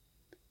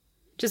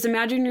 Just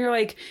imagine you're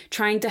like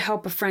trying to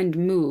help a friend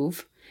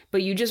move,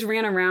 but you just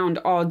ran around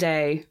all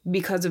day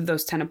because of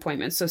those 10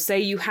 appointments. So say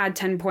you had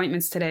 10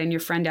 appointments today and your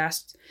friend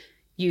asked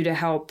you to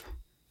help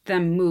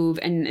them move,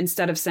 and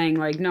instead of saying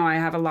like, no, I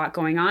have a lot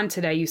going on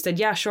today, you said,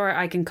 yeah, sure,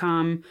 I can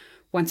come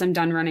once I'm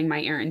done running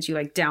my errands. You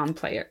like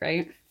downplay it,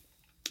 right?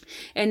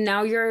 And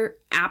now you're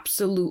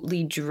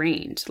absolutely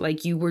drained.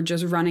 Like you were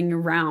just running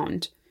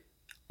around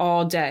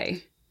all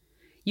day.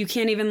 You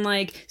can't even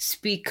like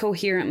speak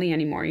coherently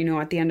anymore. You know,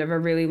 at the end of a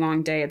really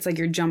long day, it's like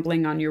you're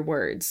jumbling on your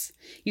words.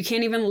 You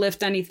can't even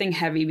lift anything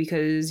heavy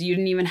because you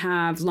didn't even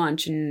have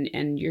lunch,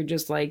 and you're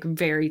just like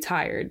very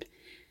tired.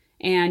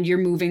 And you're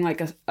moving like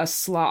a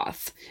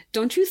sloth.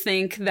 Don't you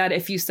think that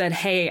if you said,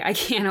 hey, I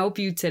can't help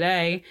you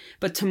today,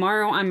 but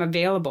tomorrow I'm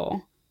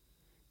available,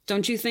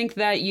 don't you think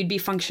that you'd be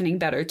functioning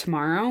better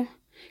tomorrow?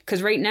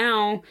 Because right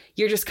now,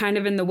 you're just kind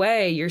of in the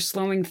way. You're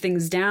slowing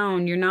things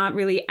down. You're not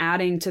really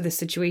adding to the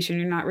situation.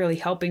 You're not really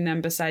helping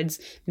them besides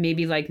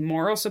maybe like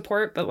moral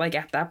support. But like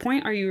at that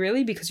point, are you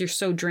really? Because you're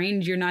so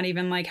drained, you're not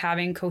even like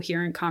having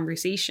coherent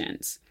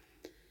conversations.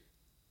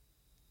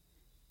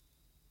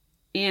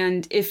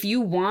 And if you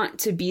want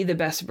to be the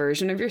best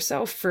version of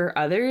yourself for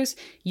others,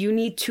 you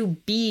need to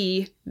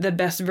be the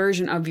best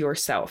version of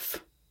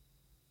yourself,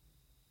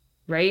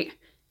 right?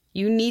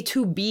 You need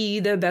to be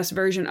the best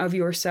version of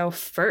yourself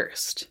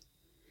first.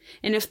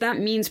 And if that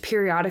means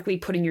periodically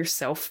putting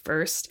yourself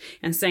first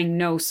and saying,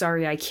 no,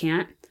 sorry, I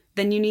can't,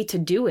 then you need to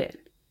do it.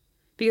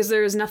 Because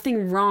there is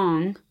nothing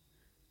wrong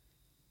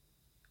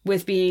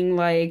with being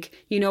like,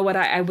 you know what,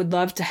 I would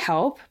love to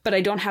help, but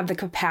I don't have the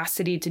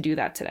capacity to do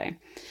that today.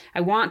 I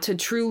want to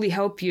truly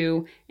help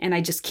you, and I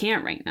just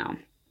can't right now.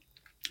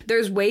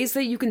 There's ways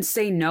that you can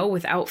say no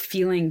without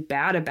feeling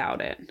bad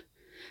about it.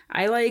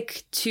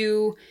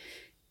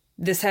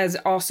 This has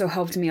also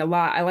helped me a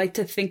lot. I like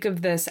to think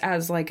of this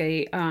as like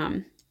a,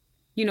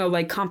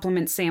 like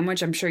compliment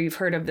sandwich. I'm sure you've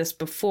heard of this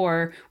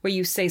before, where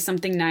you say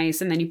something nice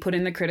and then you put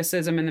in the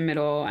criticism in the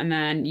middle and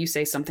then you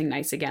say something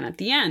nice again at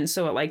the end.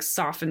 So it like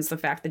softens the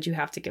fact that you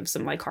have to give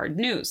some like hard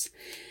news.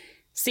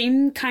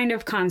 Same kind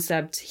of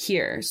concept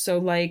here. So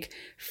like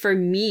for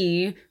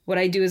me, what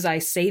I do is I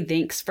say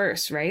thanks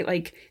first, right?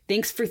 Like,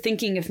 thanks for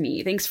thinking of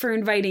me. Thanks for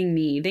inviting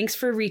me. Thanks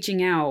for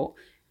reaching out.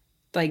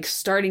 Like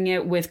starting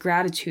it with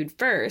gratitude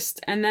first.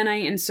 And then I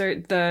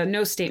insert the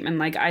no statement,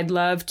 like I'd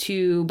love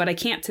to, but I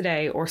can't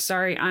today, or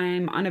sorry,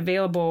 I'm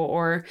unavailable,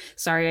 or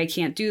sorry, I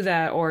can't do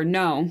that, or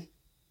no,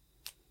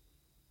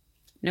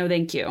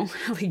 thank you.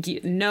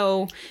 Like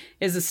no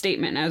is a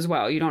statement as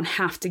well. You don't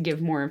have to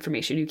give more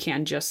information. You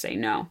can just say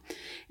no.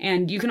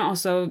 And you can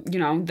also,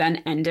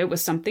 then end it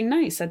with something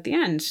nice at the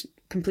end.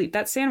 Complete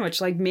that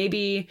sandwich. Like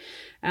maybe,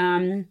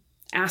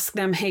 ask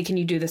them, hey, can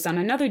you do this on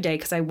another day?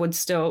 Because I would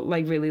still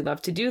like really love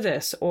to do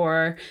this.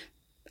 Or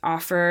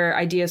offer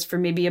ideas for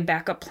maybe a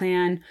backup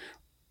plan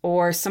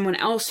or someone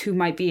else who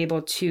might be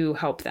able to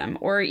help them.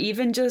 Or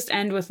even just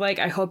end with like,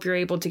 I hope you're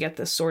able to get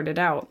this sorted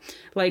out.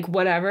 Like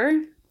whatever.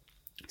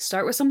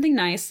 Start with something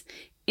nice,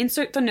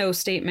 insert the no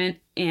statement,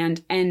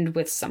 and end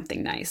with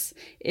something nice.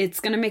 It's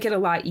going to make it a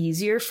lot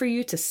easier for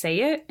you to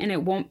say it, and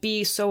it won't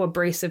be so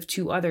abrasive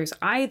to others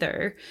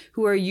either,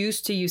 who are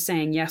used to you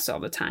saying yes all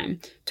the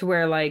time, to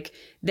where like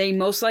they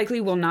most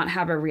likely will not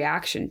have a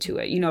reaction to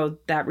it.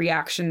 That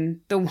reaction,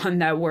 the one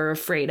that we're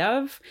afraid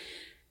of.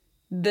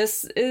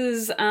 This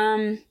is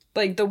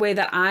like the way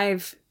that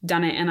I've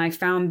done it. And I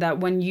found that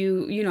when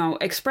you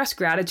express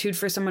gratitude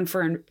for someone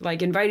for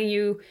like inviting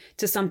you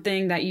to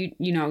something that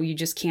you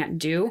just can't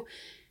do,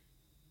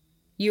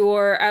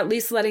 you're at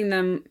least letting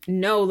them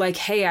know, like,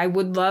 hey, I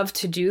would love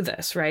to do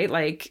this, right?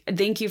 Like,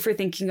 thank you for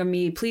thinking of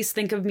me. Please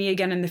think of me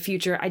again in the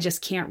future. I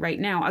just can't right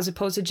now. As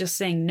opposed to just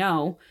saying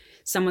no.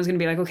 Someone's going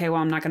to be like, okay, well,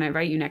 I'm not going to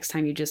invite you next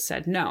time you just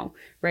said no,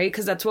 right?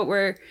 Because that's what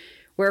we're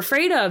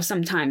afraid of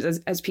sometimes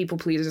as people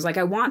pleasers. Like,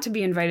 I want to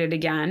be invited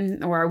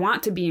again, or I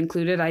want to be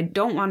included. I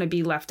don't want to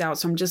be left out.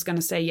 So I'm just going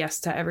to say yes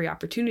to every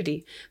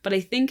opportunity. But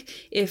I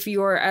think if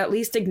you're at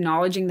least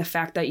acknowledging the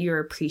fact that you're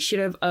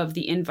appreciative of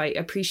the invite,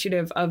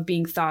 appreciative of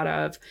being thought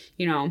of,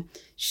 you know,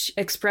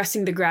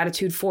 expressing the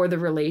gratitude for the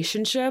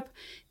relationship,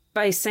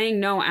 by saying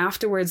no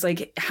afterwards,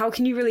 like, how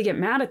can you really get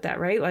mad at that,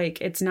 right?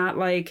 Like, it's not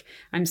like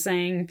I'm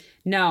saying,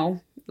 no,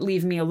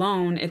 leave me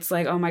alone. It's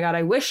like, oh my God,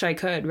 I wish I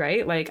could,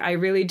 right? Like, I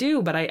really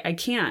do, but I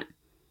can't.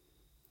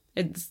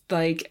 It's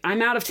like,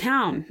 I'm out of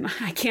town.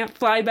 I can't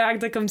fly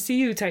back to come see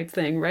you type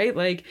thing, right?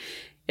 Like,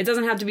 it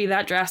doesn't have to be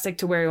that drastic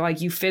to where,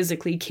 like, you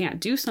physically can't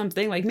do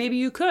something. Like, maybe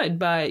you could,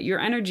 but your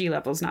energy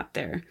level's not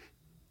there.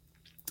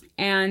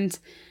 And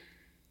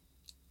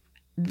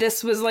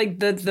this was like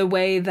the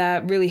way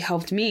that really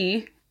helped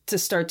me to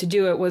start to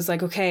do it, was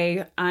like,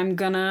 okay, I'm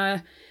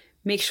gonna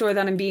make sure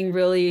that I'm being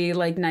really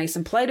like nice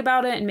and polite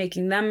about it, and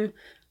making them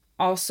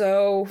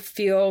also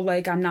feel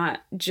like I'm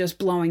not just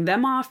blowing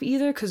them off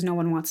either, because no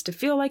one wants to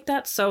feel like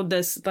that. So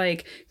this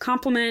like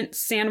compliment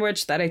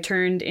sandwich that I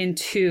turned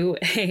into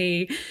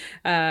a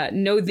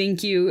no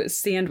thank you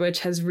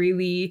sandwich has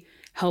really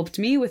helped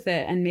me with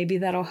it, and maybe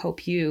that'll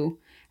help you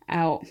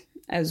out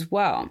as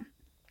well.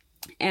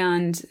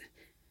 And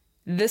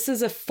this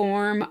is a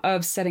form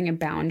of setting a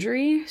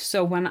boundary.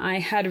 So when I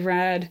had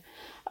read,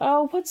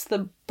 what's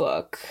the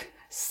book?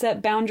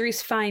 Set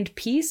Boundaries, Find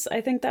Peace. I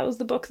think that was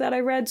the book that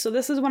I read. So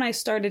this is when I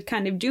started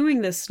kind of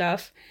doing this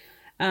stuff,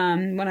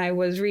 when I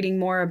was reading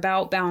more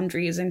about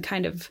boundaries and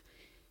kind of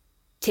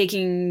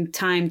taking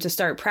time to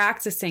start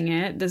practicing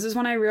it. This is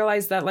when I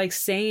realized that like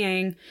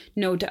saying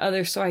no to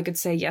others so I could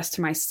say yes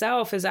to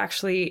myself is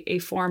actually a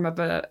form of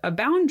a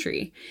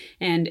boundary.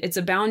 And it's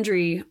a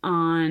boundary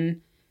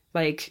on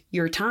like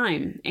your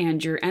time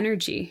and your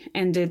energy.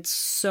 And it's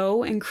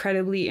so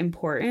incredibly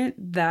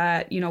important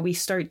that, you know, we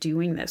start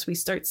doing this. We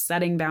start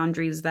setting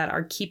boundaries that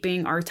are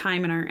keeping our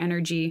time and our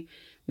energy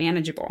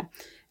manageable,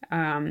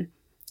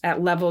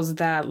 at levels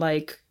that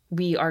like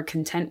we are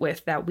content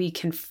with, that we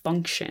can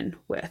function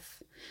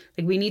with.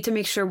 Like, we need to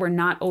make sure we're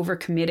not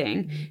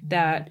overcommitting,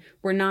 that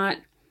we're not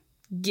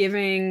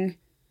giving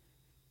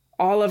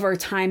all of our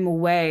time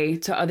away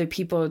to other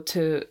people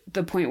to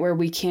the point where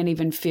we can't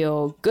even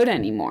feel good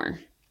anymore.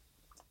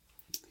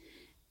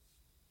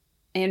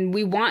 And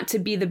we want to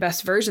be the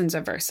best versions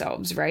of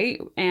ourselves, right?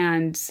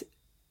 And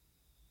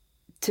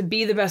to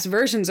be the best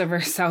versions of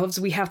ourselves,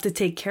 we have to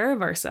take care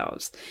of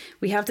ourselves.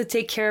 We have to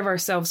take care of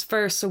ourselves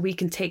first so we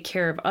can take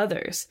care of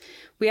others.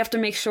 We have to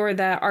make sure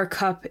that our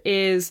cup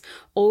is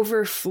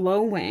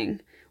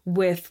overflowing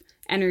with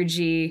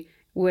energy,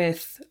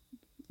 with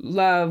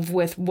love,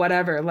 with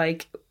whatever.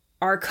 Like,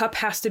 our cup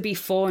has to be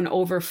full and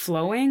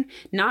overflowing,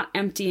 not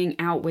emptying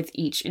out with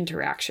each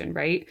interaction,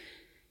 right?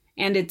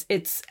 And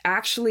it's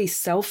actually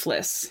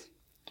selfless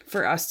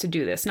for us to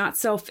do this, not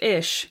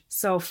selfish,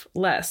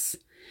 selfless.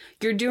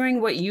 You're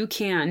doing what you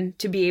can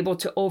to be able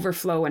to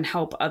overflow and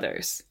help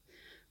others.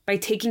 By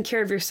taking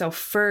care of yourself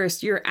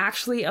first, you're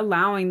actually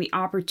allowing the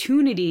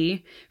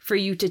opportunity for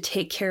you to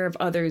take care of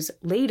others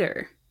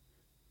later.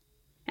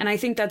 And I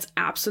think that's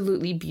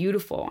absolutely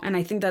beautiful. And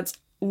I think that's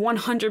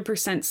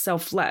 100%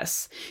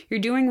 selfless.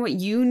 You're doing what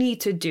you need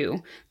to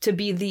do to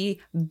be the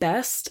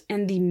best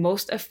and the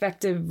most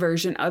effective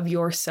version of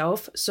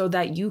yourself so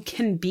that you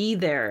can be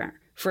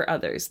there for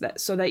others,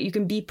 so that you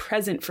can be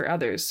present for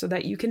others, so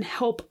that you can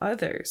help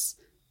others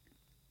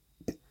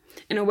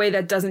in a way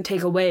that doesn't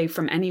take away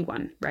from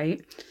anyone,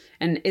 right?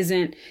 And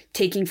isn't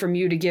taking from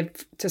you to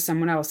give to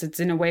someone else.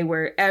 It's in a way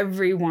where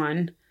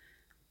everyone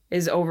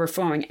is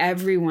overflowing,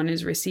 everyone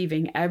is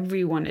receiving,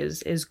 everyone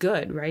is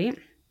good, right?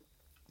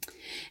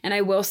 And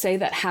I will say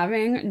that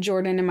having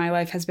Jordan in my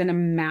life has been a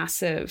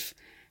massive,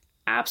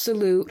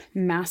 absolute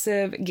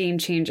massive game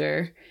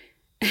changer,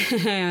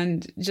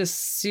 and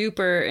just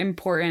super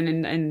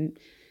important and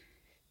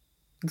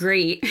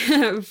great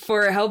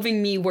for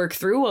helping me work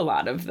through a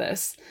lot of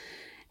this.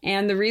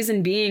 And the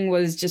reason being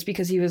was just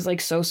because he was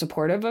like so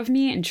supportive of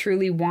me and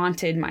truly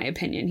wanted my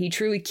opinion. He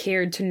truly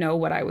cared to know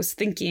what I was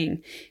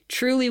thinking,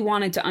 truly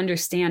wanted to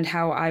understand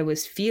how I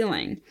was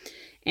feeling.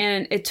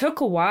 And it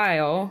took a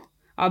while,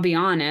 I'll be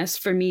honest,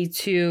 for me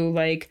to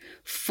like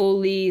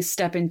fully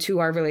step into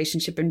our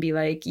relationship and be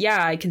like,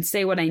 yeah, I can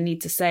say what I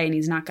need to say and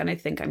he's not going to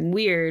think I'm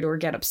weird or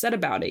get upset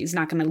about it. He's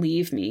not going to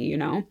leave me, you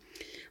know?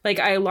 Like,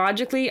 I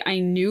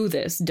knew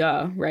this,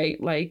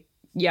 right? Like,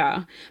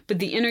 yeah. But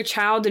the inner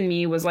child in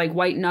me was like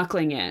white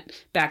knuckling it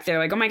back there.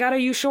 Like, oh my God, are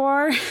you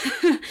sure?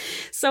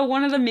 So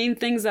one of the main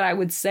things that I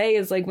would say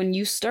is like, when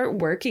you start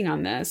working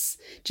on this,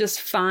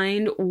 just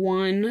find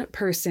one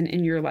person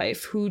in your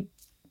life who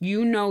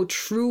you know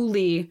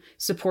truly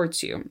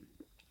supports you,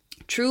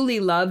 truly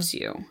loves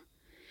you,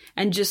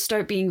 and just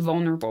start being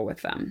vulnerable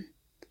with them.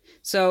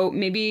 So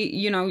maybe,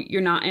 you know,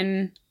 you're not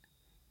in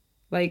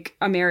like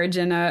a marriage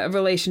and a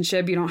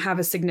relationship, you don't have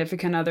a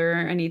significant other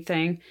or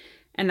anything,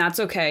 and that's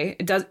okay.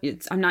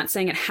 I'm not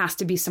saying it has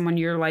to be someone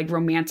you're like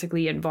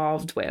romantically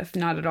involved with,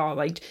 not at all.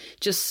 Like,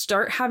 just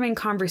start having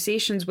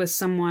conversations with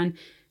someone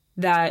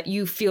that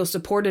you feel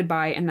supported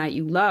by and that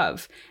you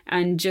love,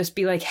 and just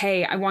be like,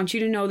 hey, I want you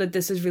to know that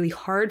this is really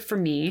hard for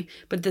me,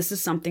 but this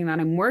is something that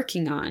I'm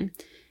working on.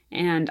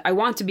 And I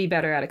want to be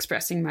better at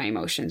expressing my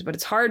emotions, but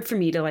it's hard for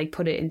me to like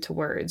put it into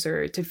words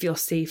or to feel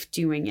safe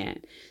doing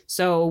it.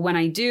 So when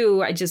I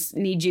do, I just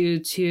need you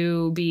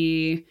to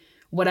be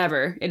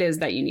whatever it is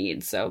that you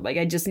need. So like,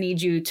 I just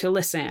need you to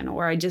listen,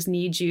 or I just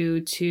need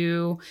you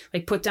to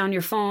like put down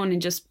your phone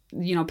and just,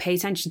 pay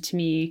attention to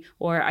me,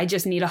 or I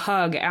just need a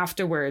hug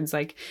afterwards.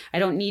 Like, I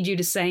don't need you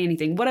to say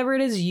anything. Whatever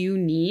it is you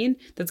need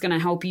that's going to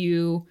help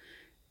you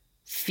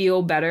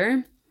feel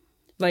better,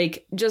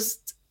 like,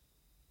 just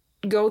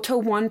go to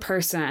one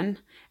person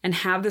and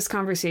have this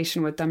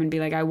conversation with them and be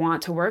like, I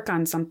want to work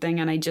on something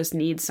and I just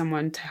need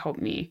someone to help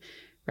me,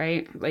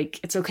 right? Like,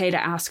 it's okay to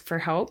ask for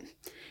help.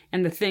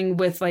 And the thing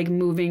with like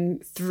moving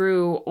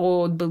through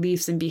old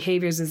beliefs and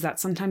behaviors is that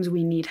sometimes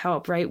we need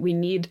help, right? We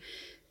need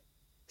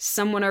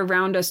someone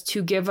around us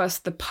to give us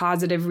the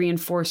positive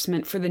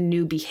reinforcement for the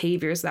new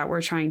behaviors that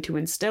we're trying to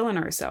instill in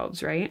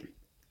ourselves, right?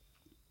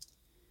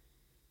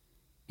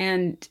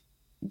 And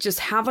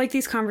just have like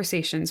these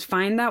conversations.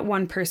 Find that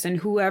one person,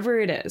 whoever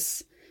it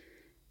is.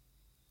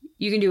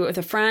 You can do it with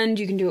a friend,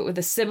 you can do it with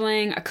a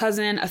sibling, a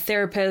cousin, a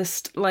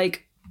therapist,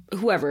 like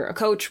whoever, a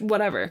coach,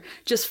 whatever.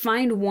 Just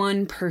find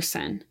one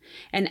person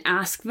and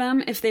ask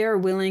them if they are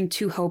willing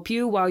to help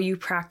you while you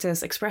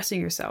practice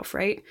expressing yourself,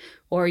 right?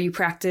 Or you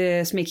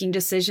practice making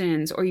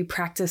decisions, or you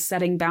practice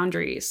setting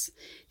boundaries.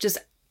 Just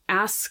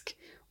ask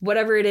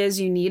whatever it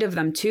is you need of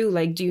them too.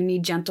 Like, do you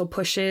need gentle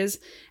pushes,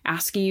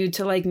 asking you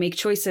to like make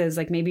choices?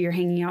 Like, maybe you're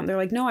hanging out and they're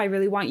like, no, I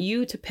really want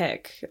you to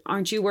pick.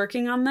 Aren't you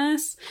working on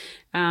this?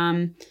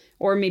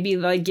 Or maybe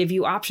like give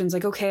you options,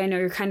 like, okay, I know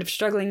you're kind of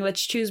struggling.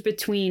 Let's choose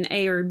between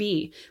A or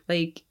B.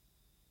 Like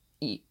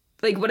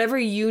whatever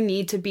you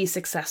need to be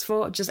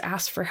successful, just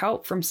ask for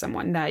help from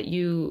someone that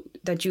you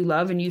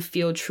love and you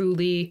feel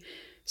truly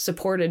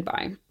supported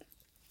by.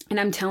 And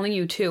I'm telling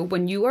you too,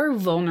 when you are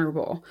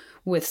vulnerable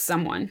with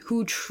someone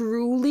who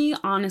truly,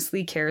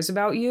 honestly cares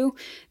about you,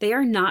 they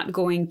are not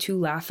going to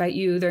laugh at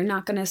you. They're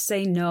not going to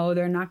say no.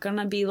 They're not going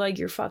to be like,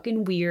 you're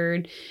fucking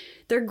weird.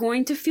 They're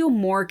going to feel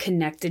more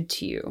connected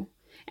to you.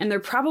 And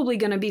they're probably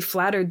going to be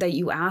flattered that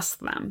you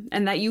asked them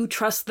and that you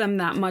trust them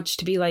that much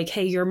to be like,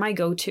 hey, you're my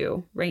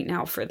go-to right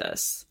now for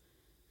this.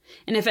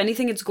 And if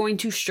anything, it's going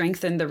to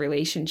strengthen the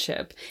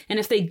relationship. And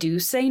if they do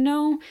say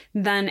no,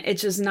 then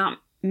it's just not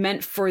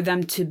meant for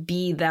them to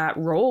be that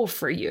role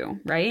for you,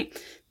 right?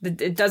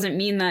 It doesn't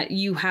mean that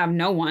you have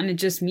no one. It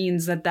just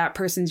means that that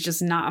person's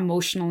just not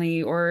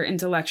emotionally or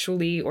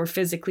intellectually or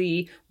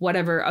physically,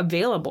 whatever,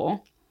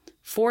 available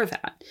for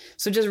that.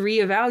 So just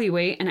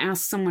reevaluate and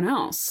ask someone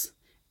else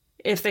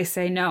if they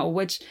say no,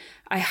 which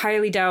I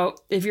highly doubt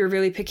if you're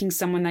really picking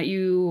someone that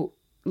you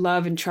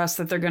love and trust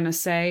that they're going to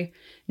say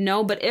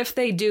no. But if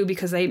they do,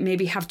 because they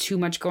maybe have too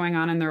much going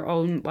on in their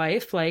own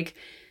life, like,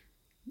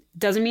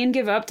 doesn't mean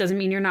give up, doesn't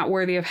mean you're not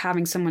worthy of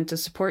having someone to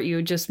support you.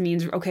 It just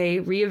means, okay,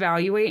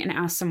 reevaluate and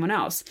ask someone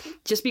else.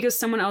 Just because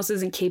someone else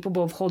isn't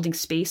capable of holding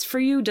space for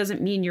you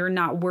doesn't mean you're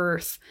not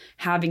worth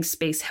having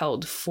space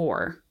held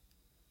for.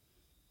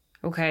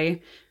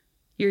 Okay?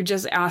 You're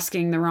just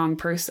asking the wrong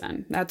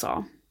person. That's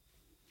all.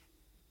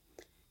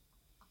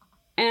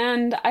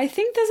 And I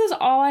think this is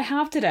all I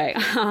have today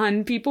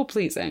on people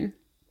pleasing.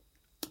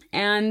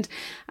 And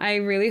I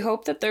really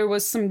hope that there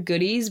was some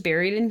goodies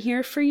buried in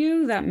here for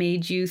you that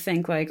made you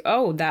think like,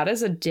 oh, that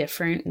is a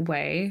different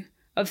way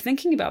of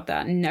thinking about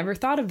that. Never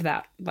thought of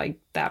that like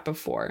that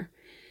before.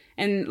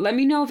 And let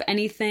me know if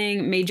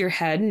anything made your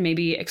head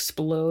maybe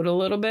explode a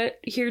little bit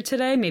here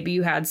today. Maybe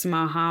you had some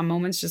aha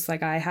moments just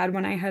like I had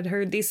when I had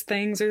heard these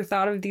things or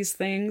thought of these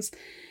things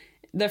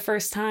the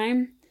first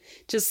time.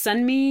 Just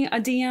send me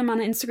a DM on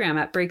Instagram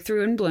at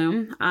Breakthrough and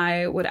Bloom.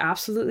 I would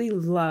absolutely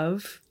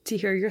love to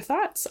hear your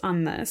thoughts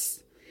on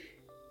this.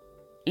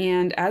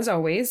 And as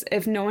always,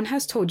 if no one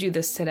has told you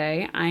this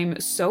today, I'm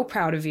so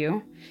proud of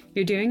you.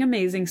 You're doing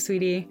amazing,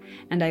 sweetie.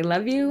 And I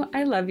love you,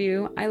 I love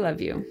you, I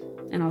love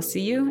you. And I'll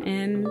see you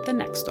in the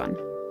next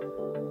one.